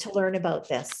to learn about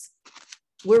this.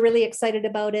 We're really excited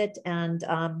about it, and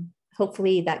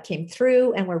hopefully that came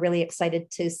through, and we're really excited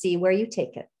to see where you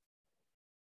take it.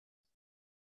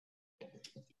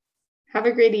 Have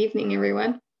a great evening,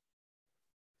 everyone.